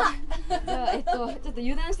じゃあちょっと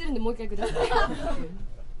油断してるんでもう一回ください。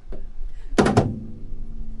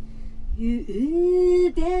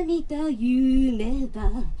夢見た夢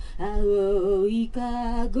は青い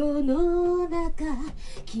カゴの中、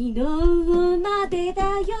昨日までだ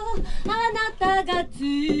よあなたがつ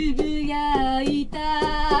ぶやいた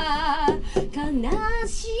悲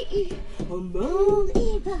しい思い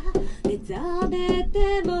は目覚め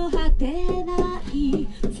ても果てない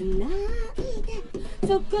つないで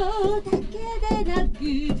そこだけでなく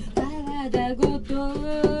体ごと。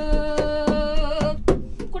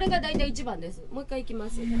これが大体1番です。もう一回いきま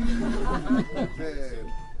す。で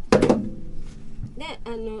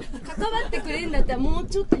関わってくれるんだったらもう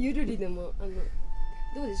ちょっとゆるりでも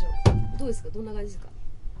どうでしょう、どうですか、どんな感じですか。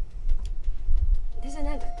私は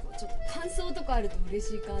なんかこうちょっと感想とかあると嬉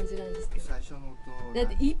しい感じなんですけど、最初の音だっ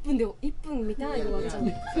て1分見たいで終わっちゃう。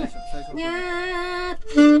にゃ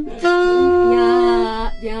ーにゃ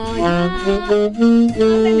ーにゃーすいま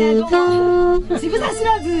せんね、どうも渋さ知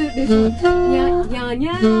らずです。にゃにゃに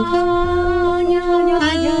ゃーにゃにゃ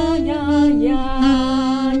にゃにゃにゃ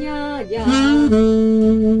にゃにゃにゃ、さ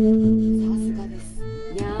すがです。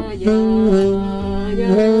にゃにゃ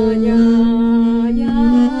にゃにゃ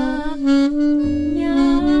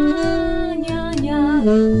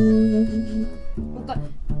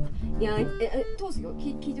通すよ、聞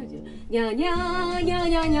いといて。にゃにゃにゃ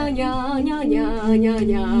にゃにゃにゃにゃにゃにゃにゃ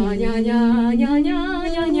にゃにゃにゃにゃ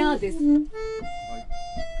にゃにゃです。に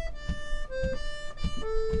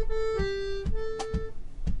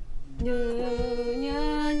ゃにゃ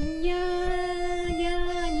にゃにゃ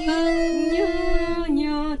にゃにゃ。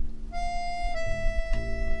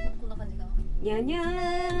こんな感じかな。にゃにゃだ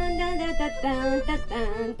だだたんたた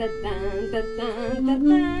んたたんたたんたた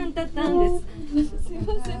んたたんです。すいま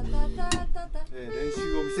せん。練習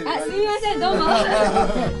を見せる。すみません、どうも。な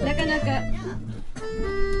かなか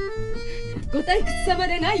ご退屈様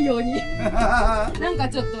でないように。なんか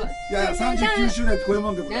ちょっと。いや、39周年ってこういう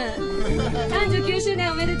もんでございます。39周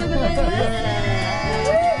年おめでとうございます。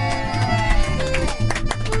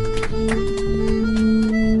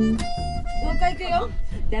もう一回いくよ。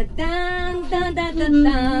ダダンダダダダ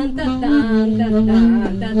ンダダンダダ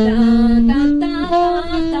ンダダンダダン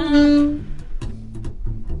ダン。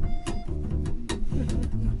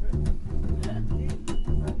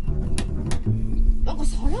なんか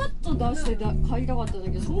さらっと出して帰りたかったんだ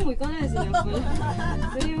けど、そうもいかないですね、やっぱり。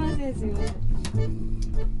すみません、すみません。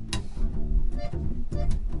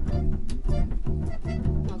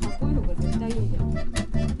まあ、かっこいい方が絶対いいんだよ。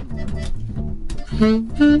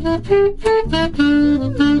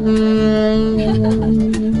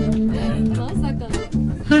まさかの。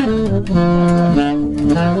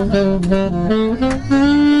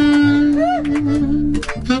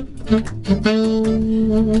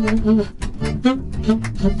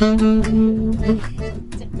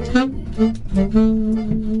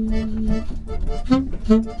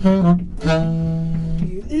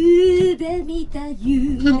夕べ見た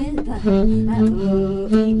夢は青い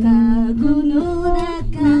カゴの中、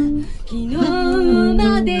昨日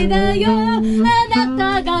までだよあな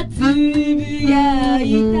たがつぶや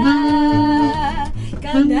いた。悲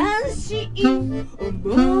しい思い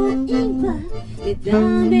は目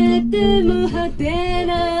覚めても果て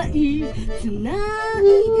ない、つない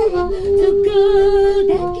でそこ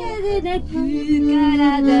だけでなく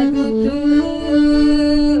体ごと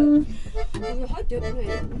入ってない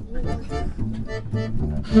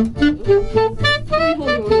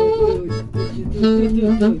よ。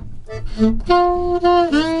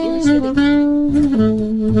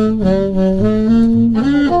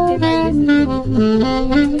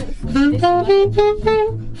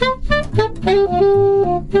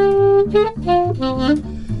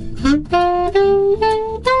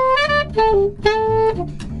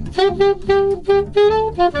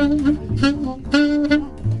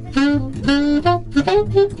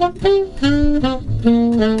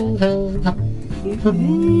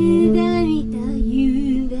夢が見た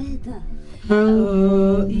夢だ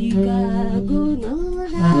青いカゴの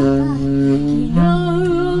中、昨日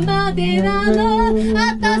までなの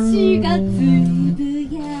私がつぶ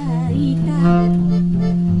やいた。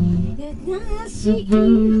悲しい思い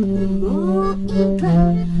は歌っ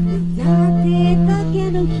てた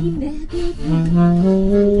けど決め事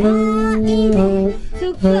ないで、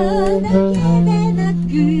そこだけでなく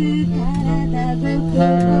体ごと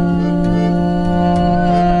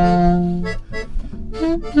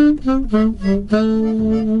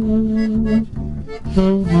フ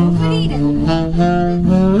リー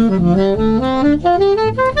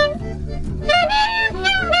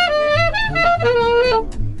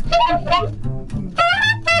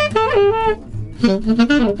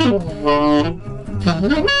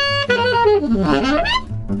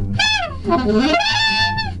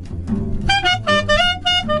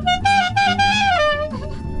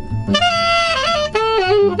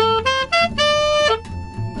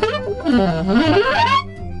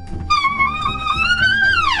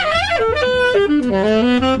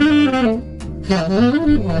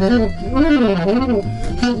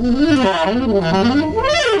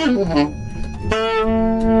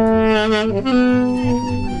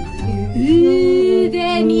で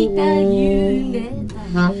で見た夢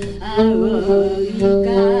だ青い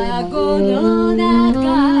カゴの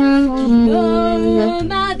中、昨日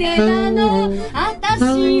までなの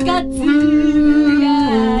私がつぶ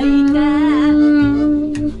やいた。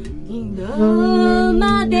昨日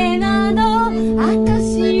までなの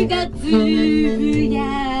私がつぶ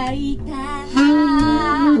やいた。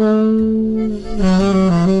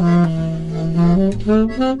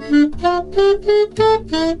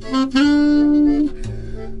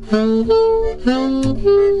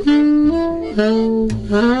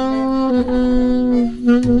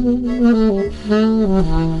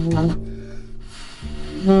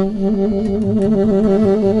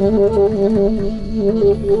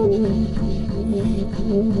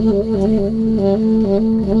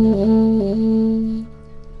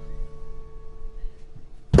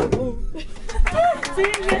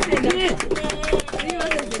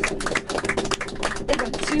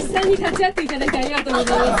出産に立ち会っていただいてありがとうご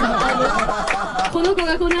ざいます。この子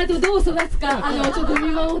がこの後どう育つかちょっと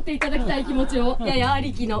見守っていただきたい気持ちをややあ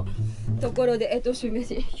りきのところですみま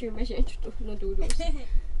せんちょっと喉潤して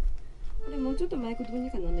これもうちょっとマイクどう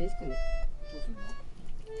にかなんないですかね。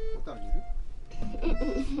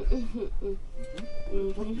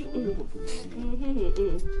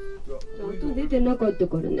音出てなかった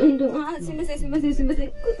からね。すいません。こ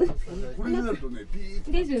れになるとね、ピー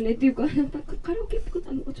ッですよねっていうか、カラオケっぽく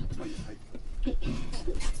なるのがちょっと。はい。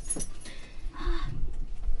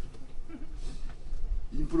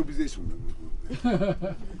インプロビゼーション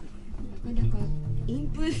なんかイン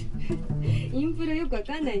プロよくわ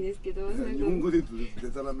かんないんですけど、日本語で言うと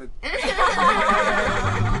デタラメ。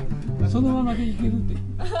そのままでいけるって。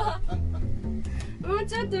もう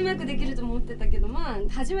ちょっとうまくできると思ってたけど、まあ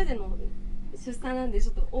初めての出産なんでち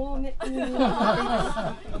ょっと多め。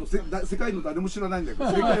世界の誰も知らないんだけど、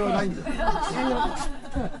正解はないんだよ。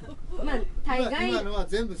まあ大概今のは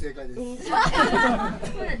全部正解です。で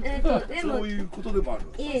もそういうことでもある。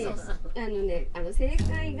いえ、正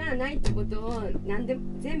解がないってことをなんで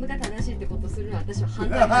全部が正しいってことをするのは私は反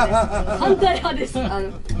対派です。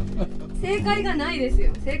正解がないです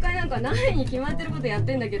よ。正解なんかないに決まってることやっ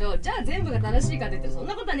てんだけど、じゃあ全部が正しいかって言ってそん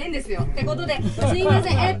なことはねえんですよ。ってことで、すいま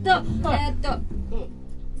せん。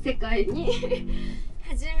世界に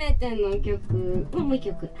初めての曲もう一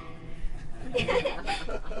曲。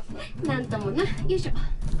なんともな、よいしょ。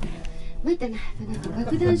参ったな、なんか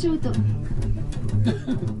楽団ショート。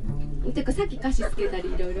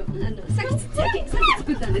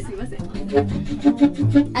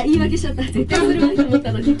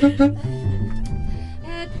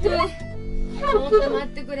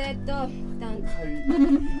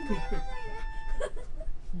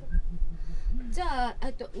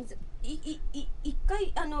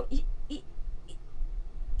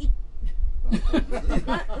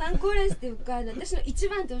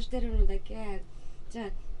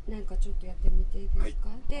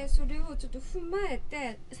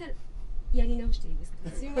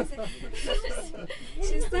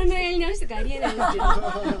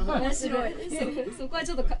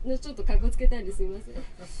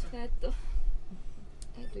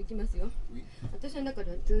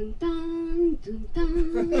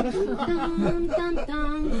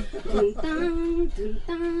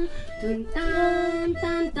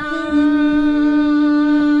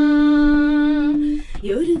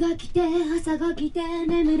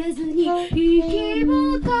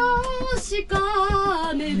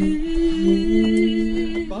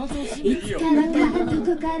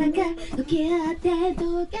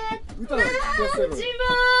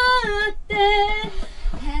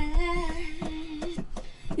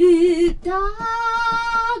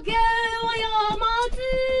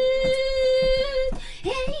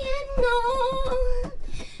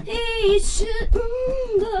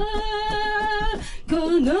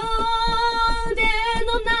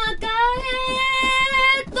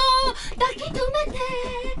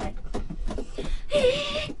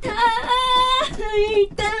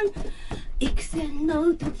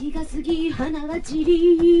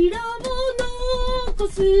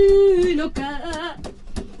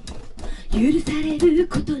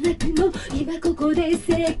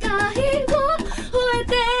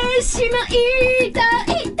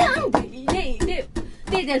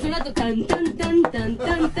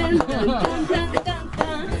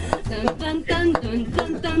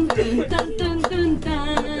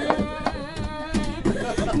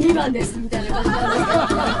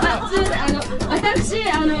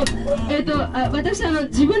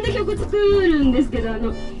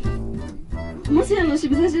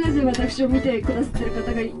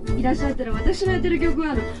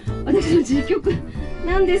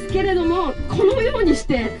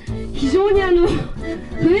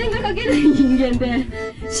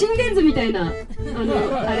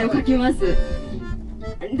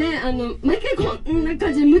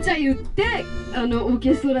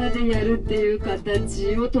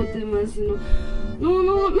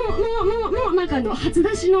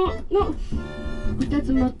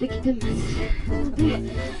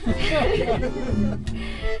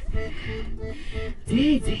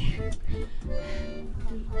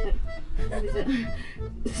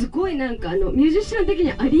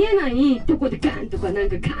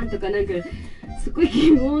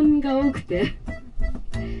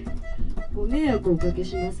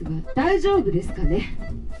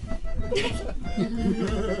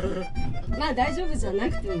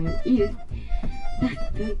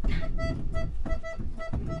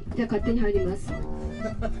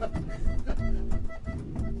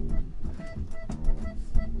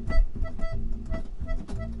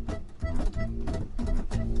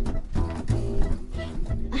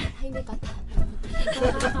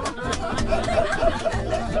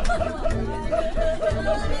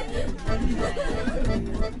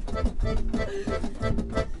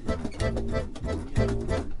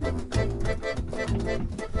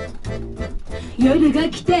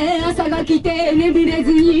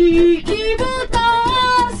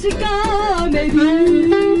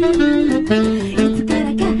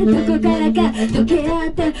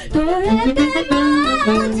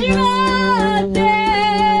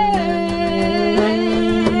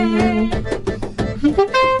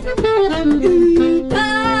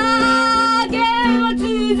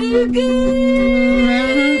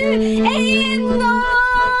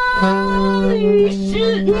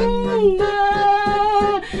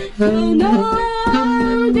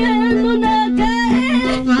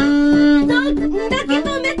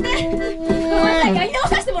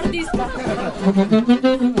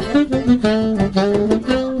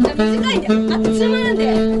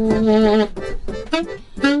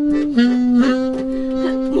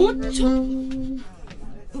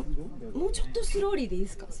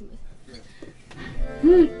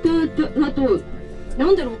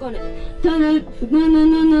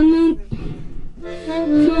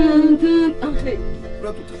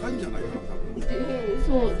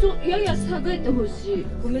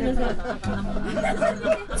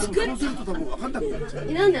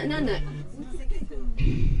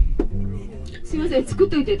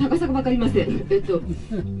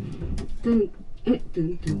トゥントゥ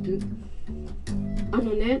ントゥン。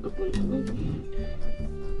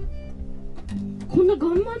こんな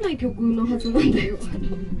頑張んない曲のはずなんだよ。で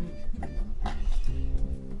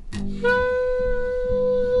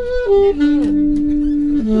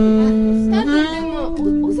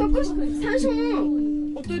も遅く最初の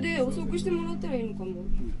音で遅くしてもらったらいいのかも。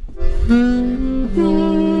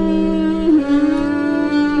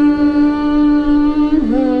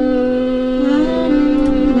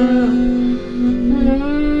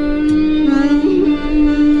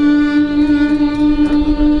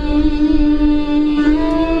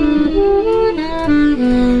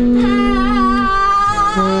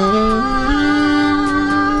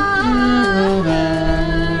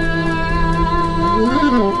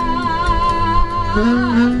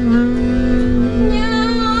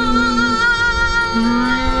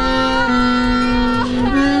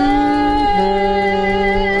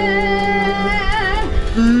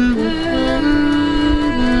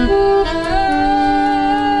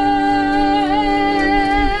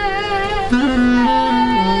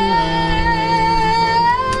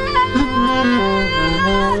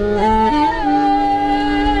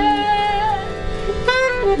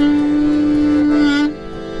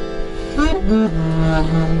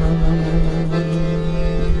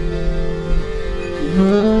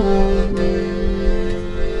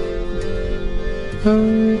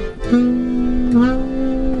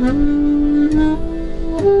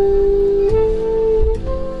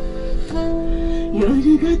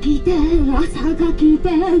夜が来て朝が来て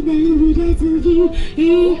眠れずに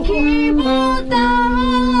息を出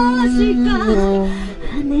した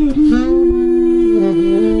跳ねる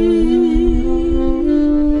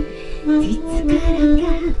いつから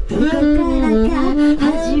かどこからか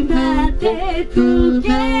始まって溶け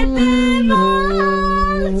ても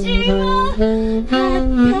血を張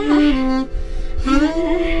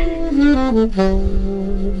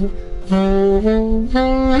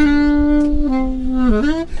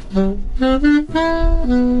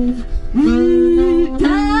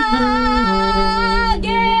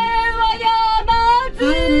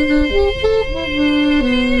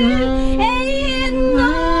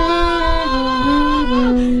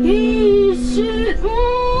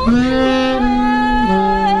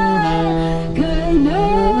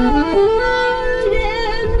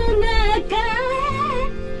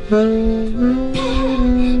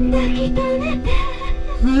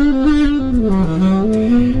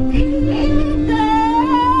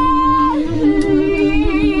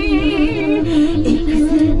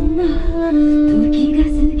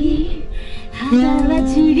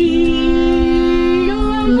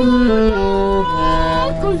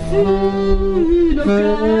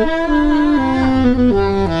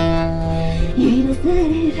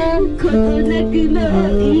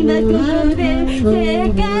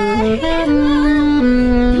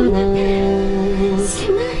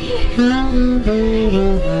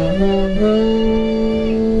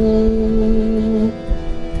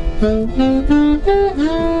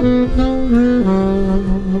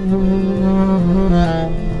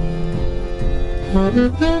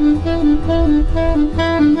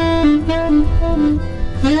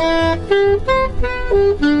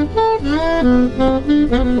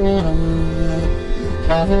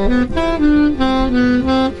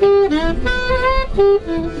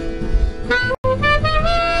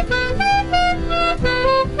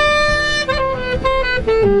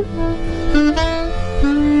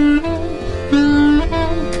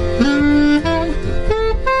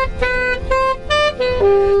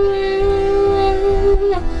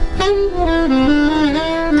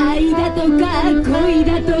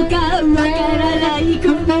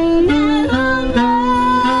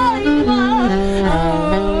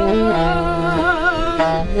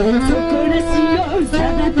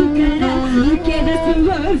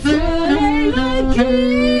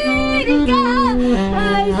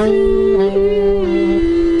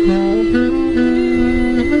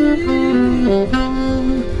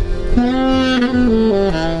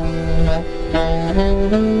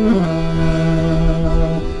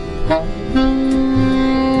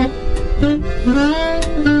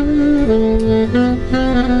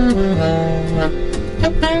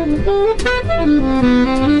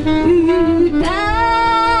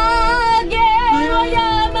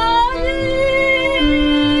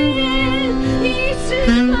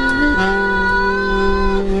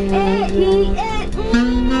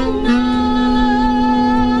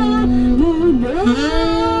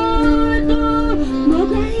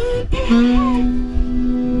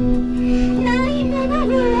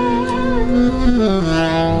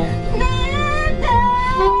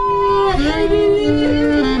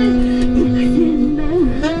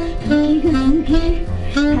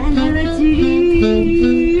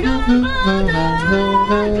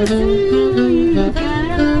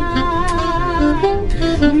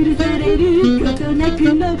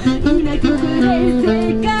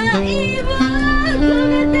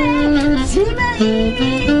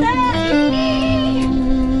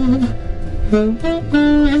南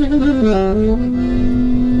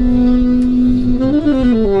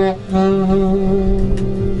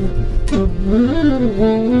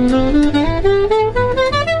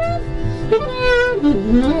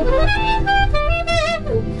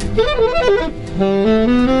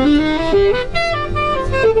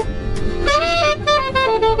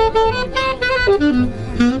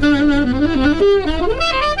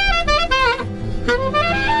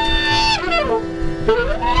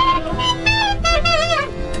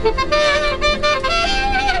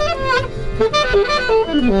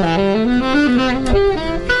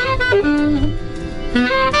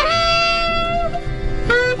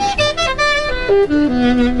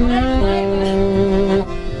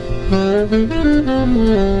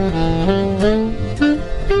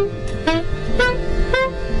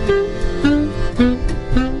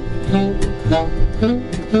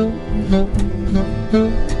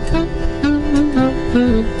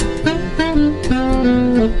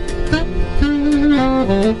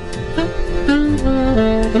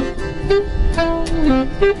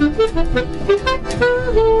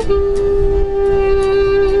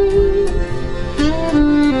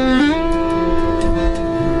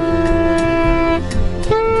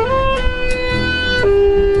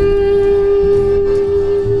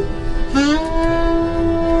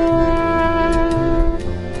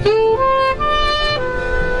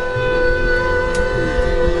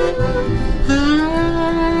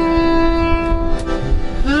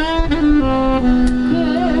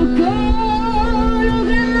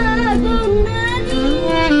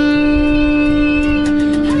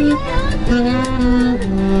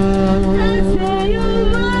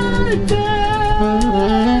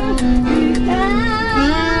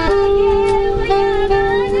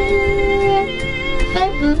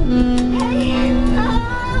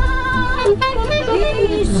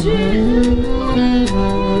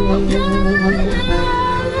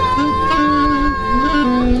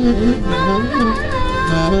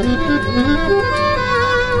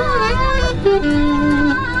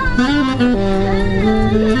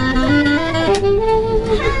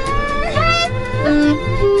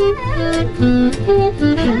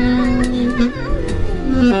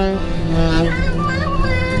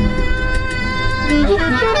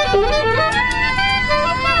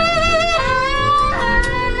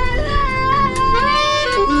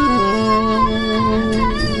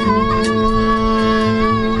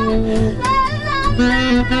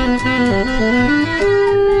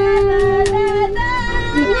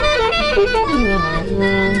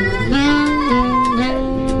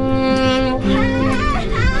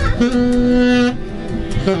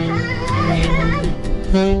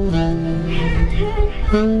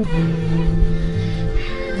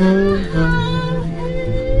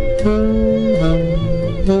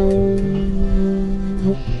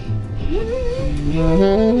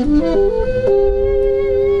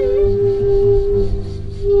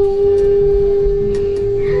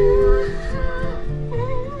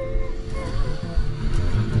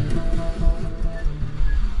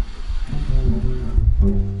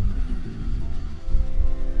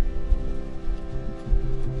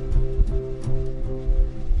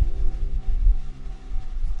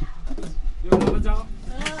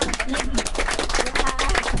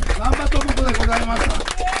波トモコでございました。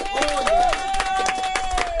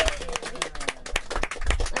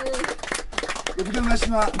ろくでなし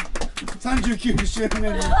の39周年に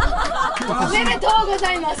おめでとうご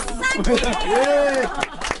ざいます。サ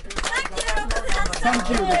ン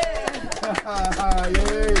キューです。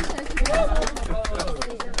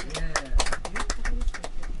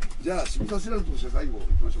じゃあ渋沢知らずとして最後行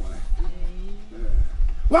きましょうかね。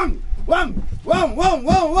ワンワンワンワン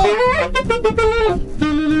ワンワン。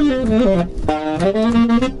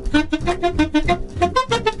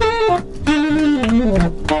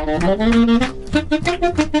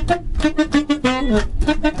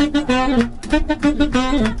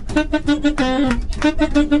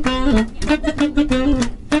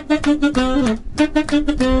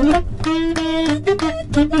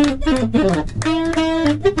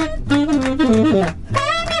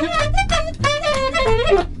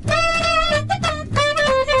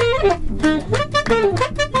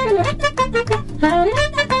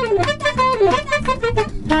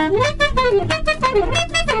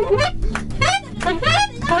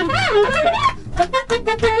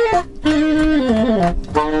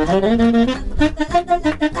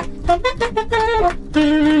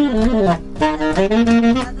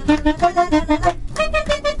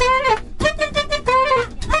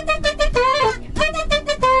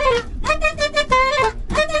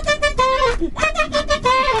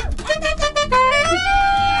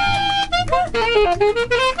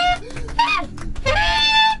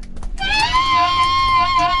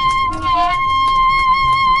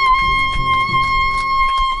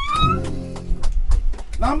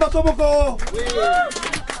南波トモコ、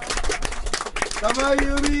玉井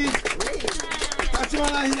夕海、立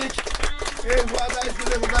花秀樹、不破大輔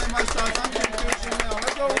でございました。39周年おめ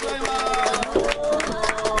でとうございます。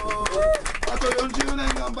あと40年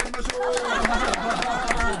頑張りましょう。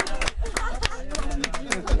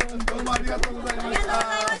どうもありがとうございました。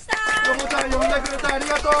どうもちゃん呼んでくれてあり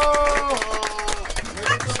がとう。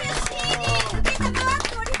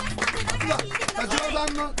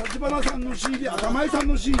立花さんの CD、玉井さん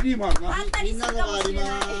の CD もあるな。みんなのがありま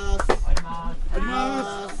す。あり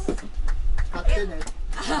ます。買ってね。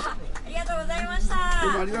ありがとうございました。ど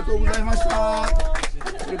うもありがとうございました。